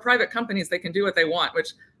 "Oh, but they're private companies; they can do what they want."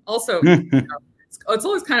 Which also, it's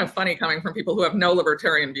always kind of funny coming from people who have no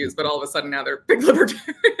libertarian views, but all of a sudden now they're big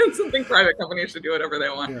libertarians and think private companies should do whatever they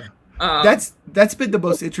want. Yeah. That's been the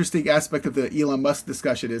most interesting aspect of the Elon Musk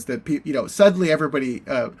discussion, is that suddenly everybody,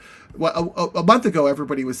 a month ago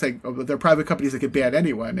everybody was saying, oh, they're private companies that can ban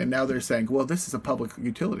anyone, and now they're saying, well, this is a public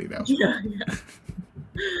utility now. Yeah.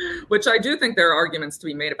 Which I do think there are arguments to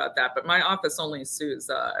be made about that, but my office only sues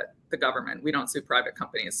the government. We don't sue private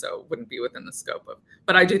companies, so it wouldn't be within the scope of.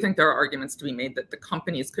 But I do think there are arguments to be made that the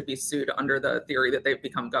companies could be sued under the theory that they've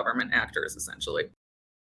become government actors, essentially.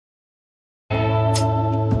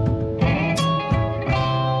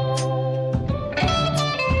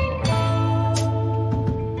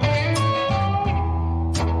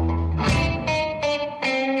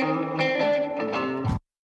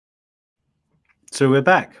 So we're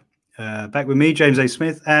back with me, James A.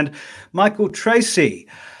 Smith, and Michael Tracey.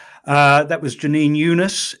 That was Jenin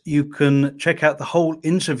Younes. You can check out the whole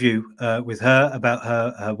interview with her about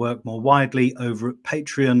her work more widely over at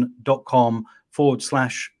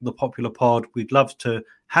patreon.com/thepopularpod. We'd love to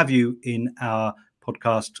have you in our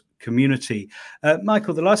podcast community.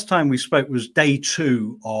 Michael, the last time we spoke was day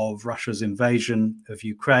 2 of Russia's invasion of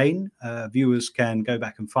Ukraine. Viewers can go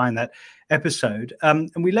back and find that episode.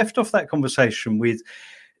 And we left off that conversation with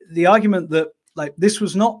the argument that this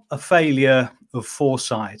was not a failure of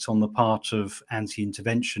foresight on the part of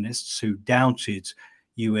anti-interventionists who doubted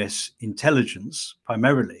US intelligence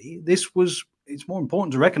primarily. It's more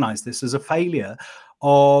important to recognize this as a failure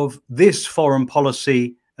of this foreign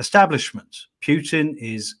policy establishment. Putin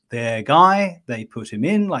is their guy. They put him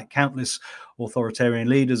in, like countless authoritarian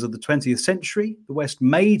leaders of the 20th century. The West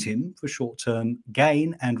made him for short-term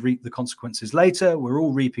gain and reap the consequences later. We're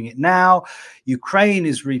all reaping it now. Ukraine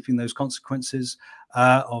is reaping those consequences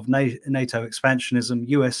of NATO expansionism,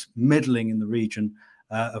 US meddling in the region.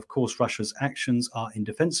 Of course, Russia's actions are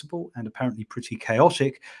indefensible and apparently pretty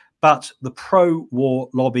chaotic, but the pro-war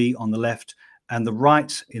lobby on the left and the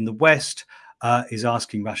right in the West is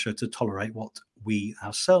asking Russia to tolerate what we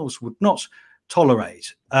ourselves would not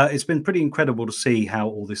tolerate. It's been pretty incredible to see how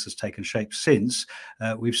all this has taken shape since.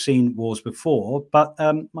 We've seen wars before, but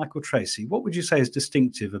Michael Tracey, what would you say is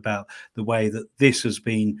distinctive about the way that this has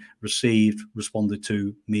been received, responded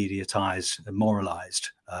to, mediatized, and moralized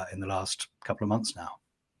in the last couple of months now?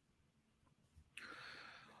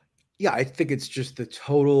 Yeah, I think it's just the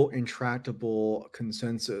total intractable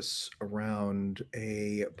consensus around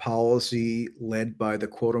a policy led by the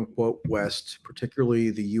quote unquote West, particularly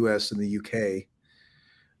the US and the UK,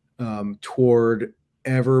 toward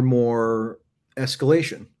ever more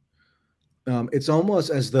escalation. It's almost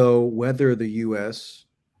as though whether the US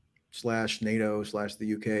 / NATO /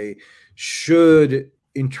 the UK should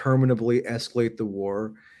interminably escalate the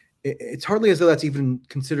war, it's hardly as though that's even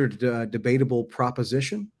considered a debatable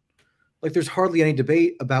proposition. There's hardly any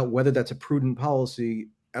debate about whether that's a prudent policy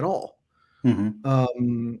at all.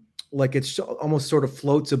 Mm-hmm. It's almost sort of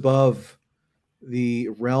floats above the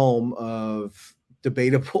realm of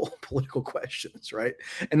debatable political questions, right?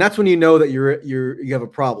 And that's when you know that you have a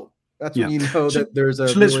problem. That's when you know that there's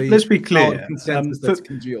a let's be clear. Consensus that's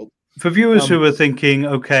congealed. For viewers who are thinking,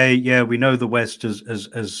 okay, yeah, we know the West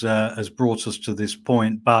has brought us to this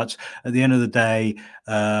point, but at the end of the day,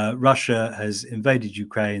 Russia has invaded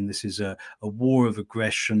Ukraine. This is a war of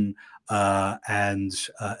aggression and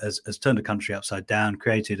has turned a country upside down,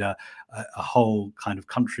 created a whole kind of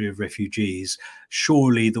country of refugees.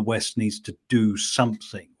 Surely the West needs to do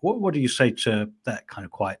something. What do you say to that kind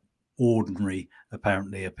of quite ordinary,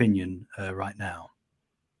 apparently, opinion right now?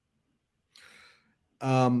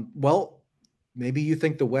 Well, maybe you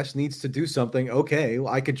think the West needs to do something. Okay,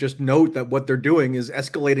 well, I could just note that what they're doing is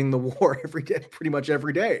escalating the war pretty much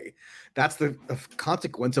every day. That's the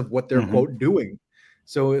consequence of what they're quote doing.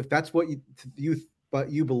 So if that's what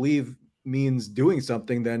you believe means doing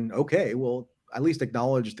something, then okay, well, at least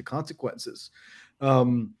acknowledge the consequences.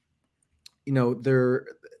 The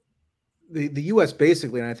U.S.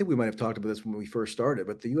 basically, and I think we might have talked about this when we first started,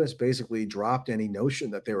 but the U.S. basically dropped any notion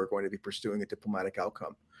that they were going to be pursuing a diplomatic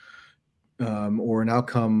outcome, or an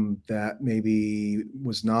outcome that maybe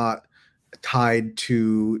was not tied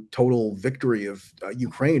to total victory of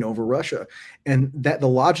Ukraine over Russia. And that the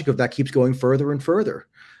logic of that keeps going further and further.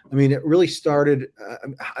 I mean, it really started,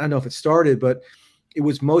 I don't know if it started, but it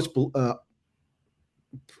was most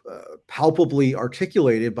palpably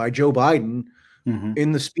articulated by Joe Biden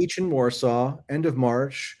in the speech in Warsaw, end of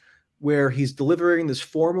March, where he's delivering this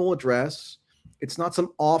formal address. It's not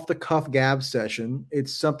some off-the-cuff gab session.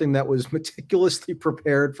 It's something that was meticulously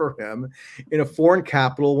prepared for him in a foreign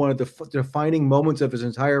capital, one of the defining moments of his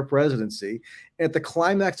entire presidency. At the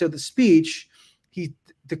climax of the speech, he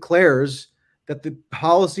declares that the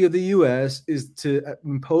policy of the U.S. is to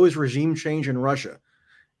impose regime change in Russia.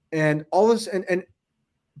 And all this, and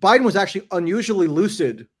Biden was actually unusually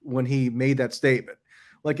lucid when he made that statement.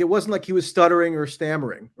 Like, it wasn't like he was stuttering or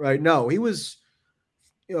stammering, right? No, he was,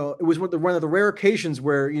 it was one of the rare occasions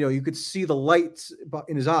where, you could see the lights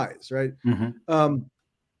in his eyes, right? And,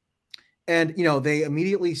 they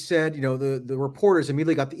immediately said, the reporters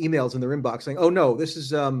immediately got the emails in their inbox saying, oh no, this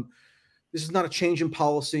is not a change in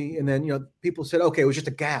policy. And then, people said, okay, it was just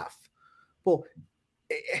a gaffe. Well,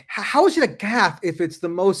 how is it a gaffe if it's the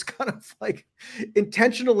most kind of like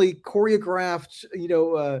intentionally choreographed,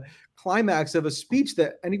 climax of a speech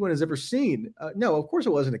that anyone has ever seen? No, of course it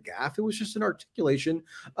wasn't a gaffe. It was just an articulation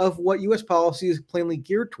of what U.S. policy is plainly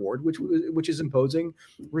geared toward, which is imposing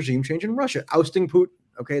regime change in Russia, ousting Putin.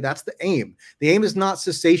 Okay, that's the aim. The aim is not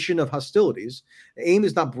cessation of hostilities. The aim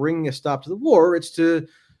is not bringing a stop to the war. It's to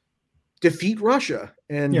defeat Russia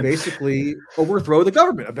and basically overthrow the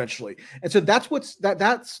government eventually. And so that's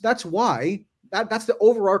why that's the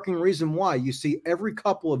overarching reason why you see every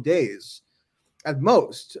couple of days at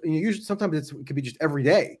most, usually sometimes it could be just every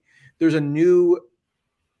day, there's a new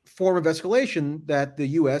form of escalation that the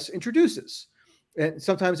US introduces, and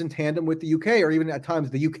sometimes in tandem with the UK, or even at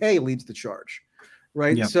times the UK leads the charge,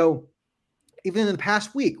 right? Yeah. So even in the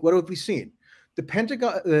past week, what have we seen? The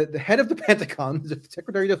Pentagon, the head of the Pentagon, the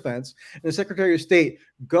Secretary of Defense, and the Secretary of State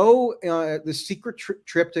go the secret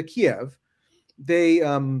trip to Kiev. They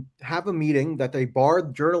have a meeting that they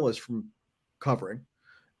barred journalists from covering.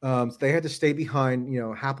 So they had to stay behind,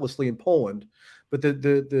 haplessly in Poland. But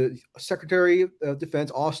the Secretary of Defense,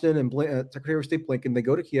 Austin, and Secretary of State Blinken, they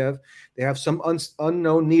go to Kiev. They have some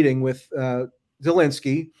unknown meeting with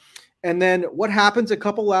Zelensky. And then what happens a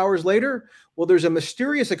couple hours later? Well, there's a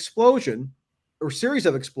mysterious explosion, or series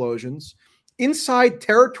of explosions, inside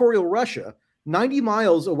territorial Russia, 90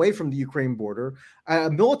 miles away from the Ukraine border, a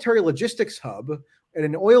military logistics hub at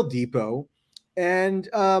an oil depot. And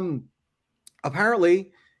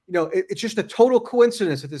apparently, it's just a total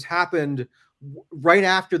coincidence that this happened right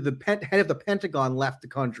after the head of the Pentagon left the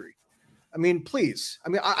country. I mean, please. I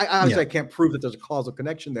mean, I obviously I can't prove that there's a causal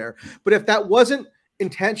connection there. But if that wasn't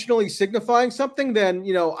intentionally signifying something, then,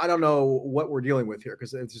 I don't know what we're dealing with here,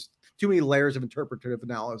 because it's just too many layers of interpretative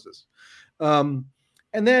analysis. And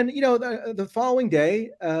then, the following day,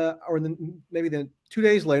 maybe 2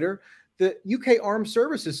 days later, the UK Armed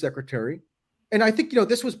Services Secretary, and I think,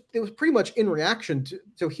 it was pretty much in reaction to,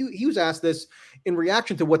 so he was asked this in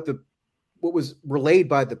reaction to what was relayed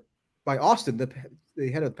by Austin, the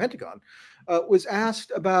head of the Pentagon, was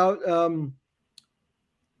asked about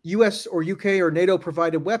US or UK or NATO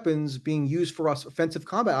provided weapons being used for offensive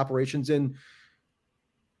combat operations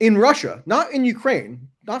in Russia, not in Ukraine,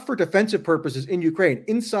 not for defensive purposes in Ukraine,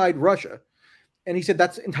 inside Russia. And he said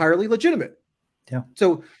that's entirely legitimate. Yeah.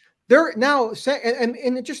 So they're now saying,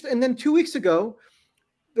 and then 2 weeks ago,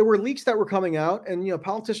 there were leaks that were coming out, and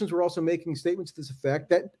politicians were also making statements to this effect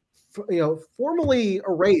that formally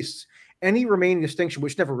erased any remaining distinction,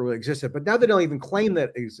 which never really existed. But now they don't even claim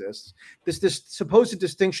that it exists. This supposed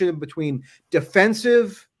distinction between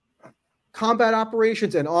defensive combat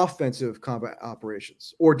operations and offensive combat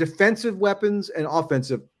operations, or defensive weapons and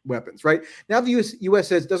offensive weapons, right? Now the US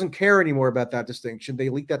says it doesn't care anymore about that distinction. They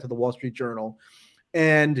leaked that to the Wall Street Journal.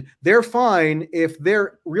 And they're fine if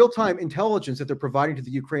their real-time intelligence that they're providing to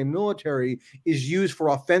the Ukraine military is used for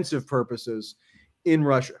offensive purposes in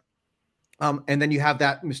Russia. And then you have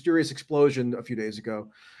that mysterious explosion a few days ago.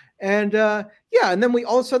 And and then we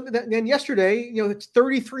all of a sudden, then yesterday, it's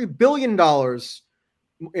 $33 billion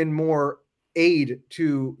in more aid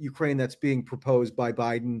to Ukraine that's being proposed by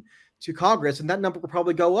Biden to Congress. And that number will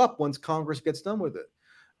probably go up once Congress gets done with it.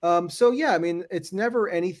 It's never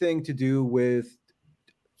anything to do with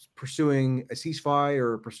pursuing a ceasefire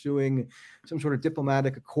or pursuing some sort of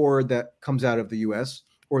diplomatic accord that comes out of the U.S.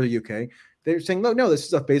 or the U.K. They're saying, no,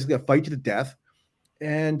 this is basically a fight to the death.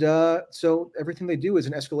 And so everything they do is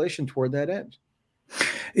an escalation toward that end.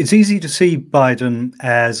 It's easy to see Biden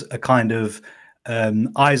as a kind of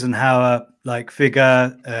Eisenhower-like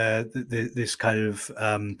figure, this kind of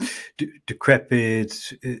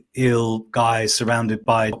decrepit, ill guy surrounded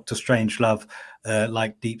by Dr. Strangelove,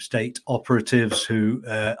 like deep state operatives who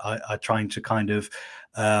are trying to kind of,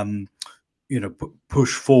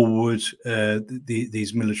 push forward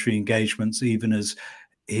these military engagements, even as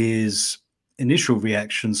his initial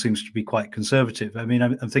reaction seems to be quite conservative. I mean,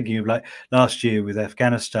 I'm thinking of like last year with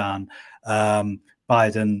Afghanistan,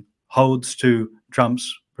 Biden holds to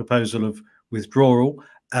Trump's proposal of withdrawal,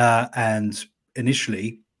 and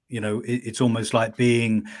initially, it's almost like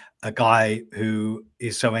being a guy who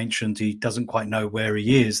is so ancient he doesn't quite know where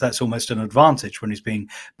he is. That's almost an advantage when he's being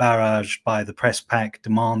barraged by the press pack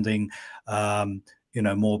demanding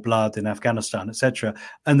more blood in Afghanistan, etc.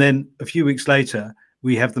 And then a few weeks later,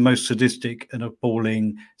 we have the most sadistic and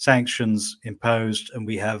appalling sanctions imposed, and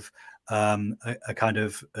we have a kind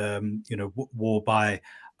of war by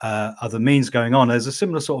other means going on. There's a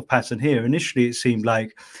similar sort of pattern here. Initially, it seemed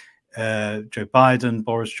like Joe Biden,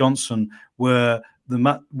 Boris Johnson were the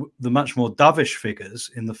much more dovish figures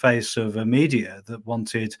in the face of a media that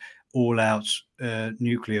wanted all-out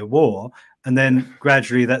nuclear war, and then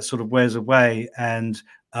gradually that sort of wears away, and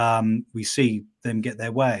we see them get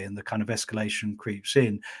their way and the kind of escalation creeps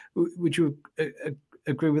in. Would you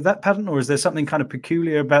agree with that pattern, or is there something kind of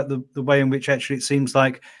peculiar about the way in which actually it seems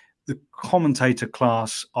like the commentator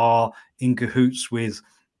class are in cahoots with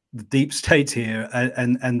the deep state here,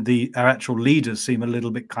 and our actual leaders seem a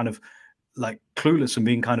little bit kind of like clueless and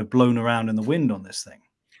being kind of blown around in the wind on this thing?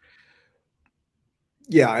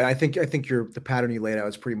 Yeah, I think the pattern you laid out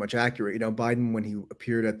is pretty much accurate. Biden, when he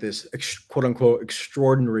appeared at this quote unquote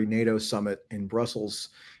extraordinary NATO summit in Brussels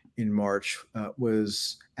in March,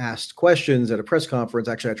 was asked questions at a press conference.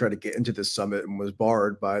 Actually, I tried to get into this summit and was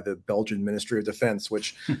barred by the Belgian Ministry of Defense,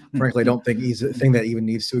 which frankly I don't think is a thing that even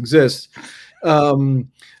needs to exist.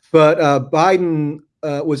 But Biden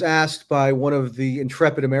was asked by one of the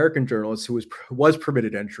intrepid American journalists who was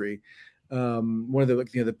permitted entry. One of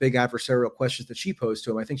the big adversarial questions that she posed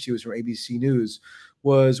to him, I think she was from ABC News,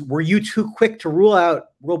 was, "Were you too quick to rule out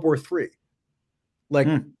World War III?" Like,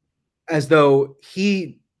 as though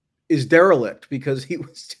he is derelict because he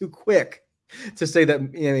was too quick to say that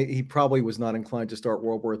he probably was not inclined to start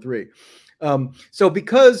World War III. So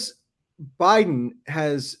because Biden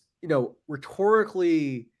has,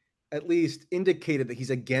 rhetorically at least indicated that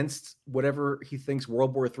he's against whatever he thinks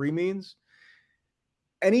World War III means,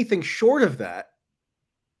 anything short of that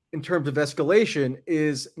in terms of escalation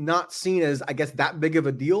is not seen as, I guess, that big of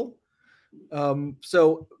a deal.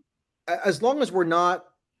 So as long as we're not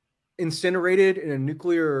incinerated in a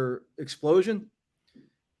nuclear explosion,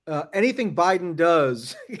 anything Biden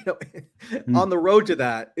does, on the road to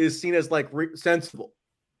that is seen as like sensible,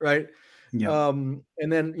 right? Yeah. And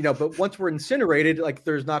then, but once we're incinerated, like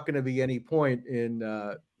there's not going to be any point in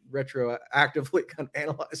retroactively kind of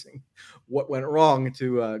analyzing what went wrong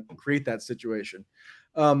to create that situation.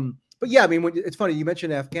 But yeah, I mean, it's funny, you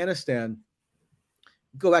mentioned Afghanistan.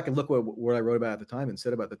 Go back and look what I wrote about at the time and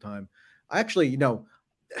said about the time. I actually,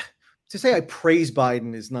 to say I praise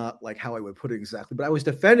Biden is not like how I would put it exactly, but I was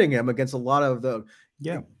defending him against a lot of the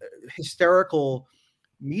hysterical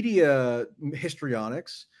media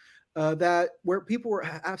histrionics that where people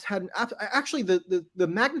had actually the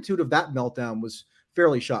magnitude of that meltdown was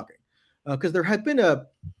fairly shocking because there had been a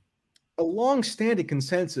long-standing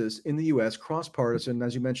consensus in the U.S., cross-partisan,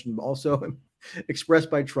 as you mentioned, also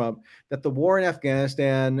expressed by Trump, that the war in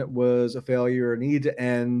Afghanistan was a failure, needed to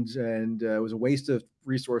end, and it was a waste of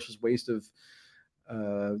resources, waste of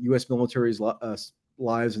U.S. military's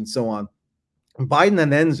lives, and so on. And Biden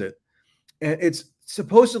then ends it, and it's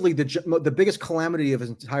supposedly the biggest calamity of his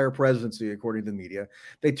entire presidency, according to the media.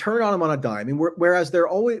 They turn on him on a dime, and whereas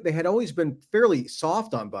they had always been fairly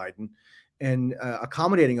soft on Biden and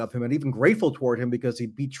accommodating of him and even grateful toward him because he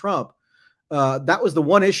beat Trump. That was the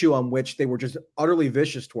one issue on which they were just utterly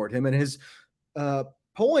vicious toward him. And his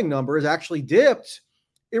polling numbers actually dipped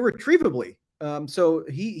irretrievably. So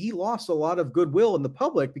he lost a lot of goodwill in the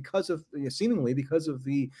public seemingly because of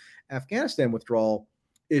the Afghanistan withdrawal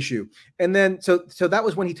issue. And then, so that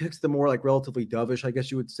was when he took the more like relatively dovish, I guess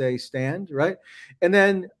you would say, stand, right? And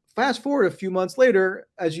then fast forward a few months later,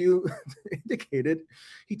 as you indicated,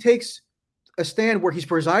 he takes a stand where he's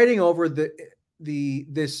presiding over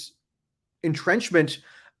this entrenchment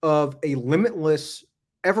of a limitless,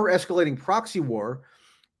 ever escalating proxy war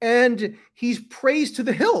and he's praised to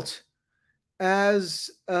the hilt as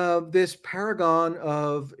this paragon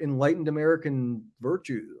of enlightened American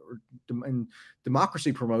virtue and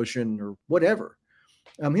democracy promotion or whatever.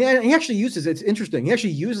 He actually uses, it's interesting, he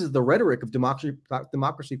actually uses the rhetoric of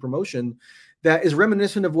democracy promotion that is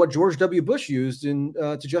reminiscent of what George W. Bush used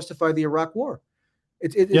to justify the Iraq War.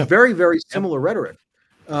 It's very, very similar rhetoric.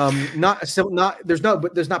 There's not been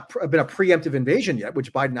a preemptive invasion yet,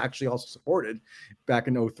 which Biden actually also supported back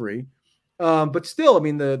in 2003. But still, I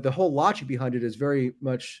mean, the whole logic behind it is very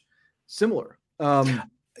much similar. I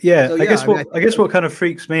guess what kind of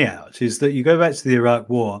freaks me out is that you go back to the Iraq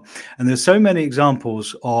War, and there's so many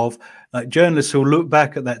examples of journalists who look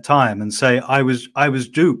back at that time and say, I was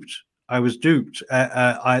duped. I was duped.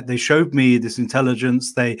 They showed me this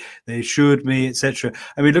intelligence. They assured me, etc.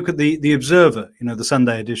 I mean, look at the Observer, the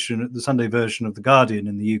Sunday edition, the Sunday version of the Guardian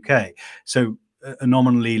in the UK. So a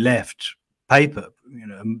nominally left paper,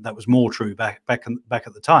 that was more true back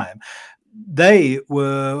at the time. They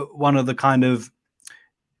were one of the kind of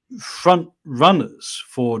front runners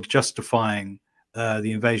for justifying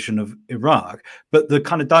the invasion of Iraq, but the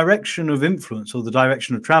kind of direction of influence or the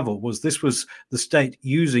direction of travel was the state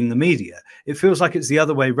using the media. It feels like it's the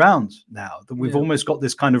other way around now, that we've almost got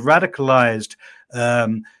this kind of radicalized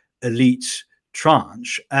elite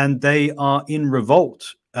tranche, and they are in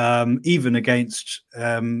revolt even against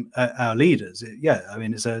our leaders. I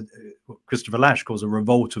mean, it's what Christopher Lasch calls a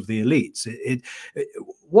revolt of the elites.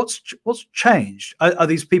 What's changed? Are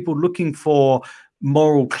these people looking for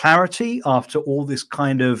moral clarity after all this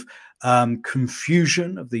kind of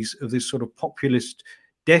confusion of this sort of populist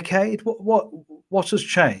decade? What has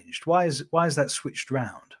changed? Why is that switched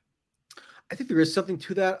round? I think there is something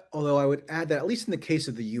to that, although I would add that at least in the case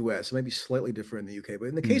of the U.S., it might be slightly different in the UK, but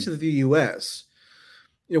in the case of the U.S.,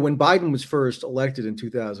 when Biden was first elected in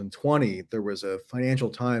 2020, there was a Financial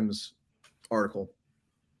Times article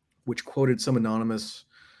which quoted some anonymous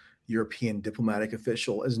European diplomatic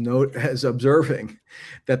official as observing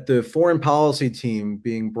that the foreign policy team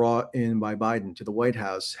being brought in by Biden to the White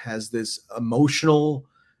House has this emotional,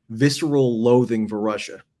 visceral loathing for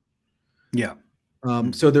Russia. Yeah.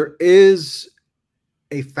 So there is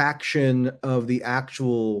a faction of the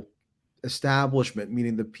actual establishment,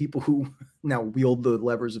 meaning the people who now wield the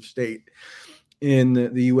levers of state in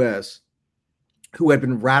the U.S., who had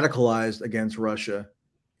been radicalized against Russia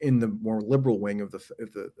in the more liberal wing of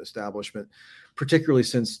the establishment, particularly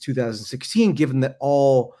since 2016, given that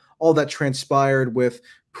all that transpired with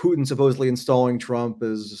Putin supposedly installing Trump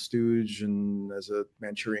as a stooge and as a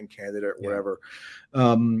Manchurian candidate or whatever.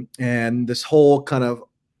 And this whole kind of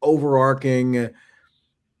overarching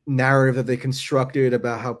narrative that they constructed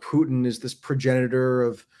about how Putin is this progenitor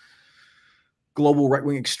of global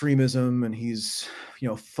right-wing extremism, and he's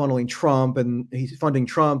funneling Trump, and he's funding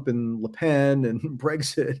Trump and Le Pen and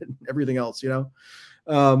Brexit and everything else.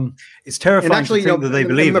 It's terrifying. And actually, to think that they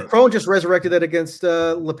believe it. Macron just resurrected that against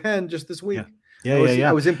Le Pen just this week.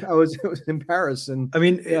 I was in Paris, and I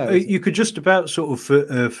mean, you could just about sort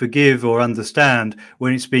of forgive or understand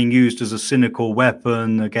when it's being used as a cynical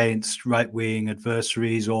weapon against right-wing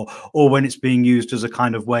adversaries, or when it's being used as a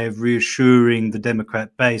kind of way of reassuring the Democrat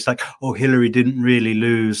base, like, oh, Hillary didn't really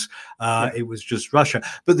lose, it was just Russia.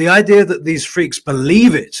 But the idea that these freaks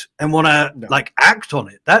believe it and want to act on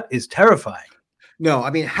it, that is terrifying. No, I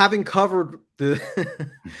mean, having covered the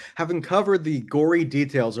gory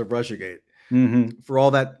details of Russiagate. For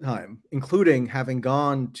all that time, including having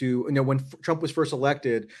gone to, when Trump was first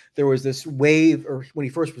elected, there was this wave, or when he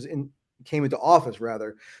first came into office,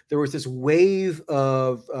 rather, there was this wave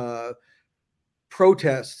of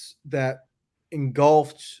protests that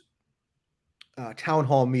engulfed town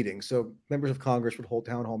hall meetings. So members of Congress would hold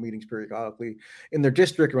town hall meetings periodically in their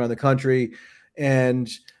district around the country.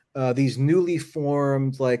 And these newly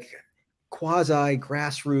formed, quasi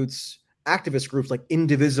grassroots activist groups like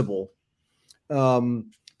Indivisible,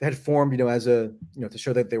 they had formed, as to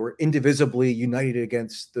show that they were indivisibly united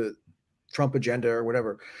against the Trump agenda or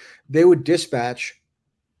whatever. They would dispatch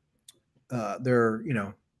their,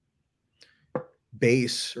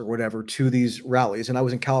 base or whatever to these rallies. And I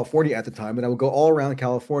was in California at the time, and I would go all around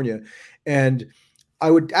California, and I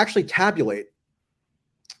would actually tabulate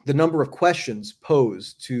the number of questions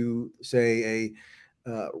posed to, say,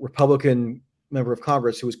 a Republican member of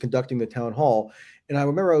Congress who was conducting the town hall. And I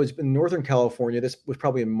remember I was in Northern California. This was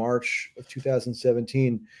probably in March of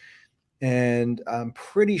 2017. And I'm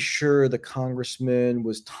pretty sure the congressman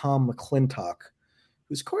was Tom McClintock,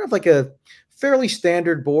 who's kind of like a fairly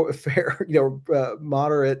standard,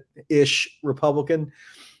 moderate-ish Republican,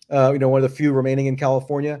 one of the few remaining in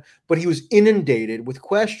California. But he was inundated with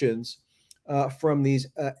questions from these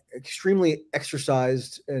extremely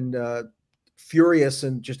exercised and furious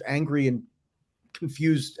and just angry and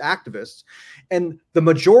confused activists. And the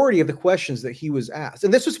majority of the questions that he was asked,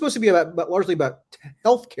 and this was supposed to be largely about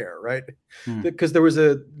healthcare, right? Because there was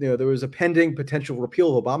a pending potential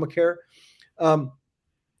repeal of Obamacare.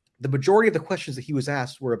 The majority of the questions that he was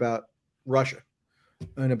asked were about Russia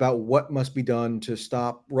and about what must be done to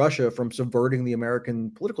stop Russia from subverting the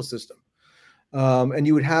American political system. And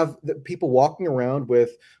you would have the people walking around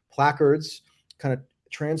with placards kind of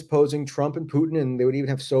transposing Trump and Putin, and they would even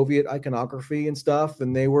have Soviet iconography and stuff.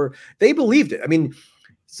 And they believed it. I mean,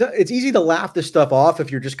 so it's easy to laugh this stuff off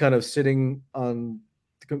if you're just kind of sitting on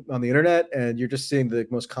the internet and you're just seeing the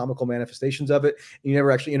most comical manifestations of it. You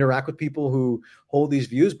never actually interact with people who hold these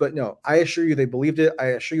views. But no, I assure you they believed it. I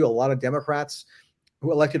assure you a lot of Democrats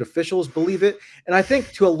who elected officials believe it. And I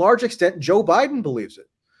think to a large extent, Joe Biden believes it.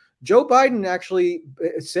 Joe Biden actually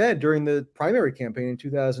said during the primary campaign in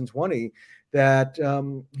 2020 that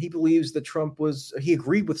he believes that he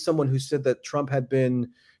agreed with someone who said that Trump had been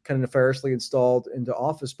kind of nefariously installed into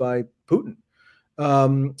office by Putin.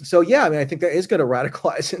 So yeah, I mean, I think that is going to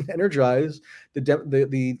radicalize and energize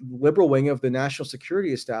the liberal wing of the national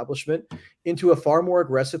security establishment into a far more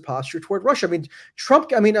aggressive posture toward Russia. I mean,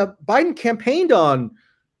 Biden campaigned on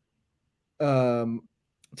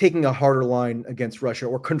taking a harder line against Russia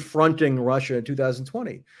or confronting Russia in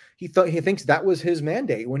 2020. He thinks that was his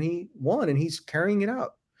mandate when he won, and he's carrying it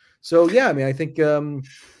out. So yeah, I mean, I think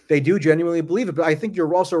they do genuinely believe it. But I think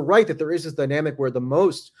you're also right that there is this dynamic where the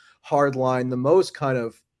most hard line, the most kind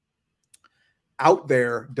of out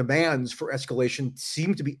there demands for escalation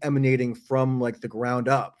seem to be emanating from like the ground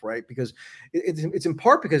up, right? Because it's in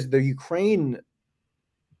part because the Ukraine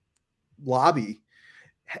lobby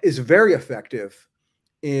is very effective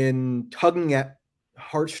in tugging at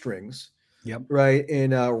heartstrings, right?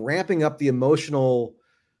 In ramping up the emotional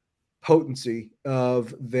potency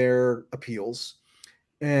of their appeals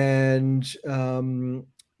and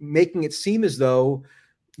making it seem as though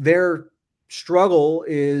their struggle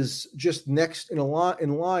is just next in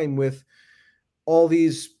line with all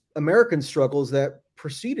these American struggles that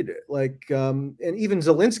preceded it. Like, and even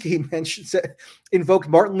Zelensky invoked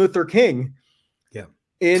Martin Luther King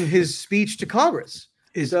in his speech to Congress.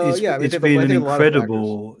 It's been an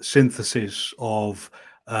incredible synthesis of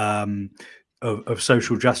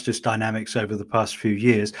social justice dynamics over the past few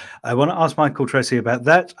years. I want to ask Michael Tracey about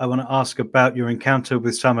that. I want to ask about your encounter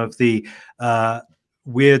with some of the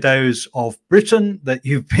weirdos of Britain that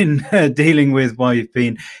you've been dealing with while you've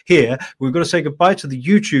been here. We've got to say goodbye to the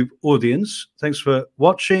YouTube audience. Thanks for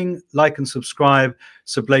watching. Like and subscribe,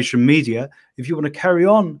 Sublation Media. If you want to carry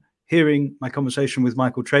on hearing my conversation with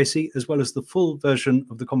Michael Tracey, as well as the full version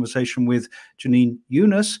of the conversation with Jenin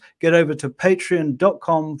Younes, get over to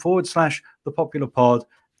patreon.com/thepopularpod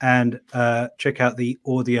and check out the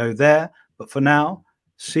audio there. But for now,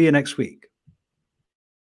 see you next week.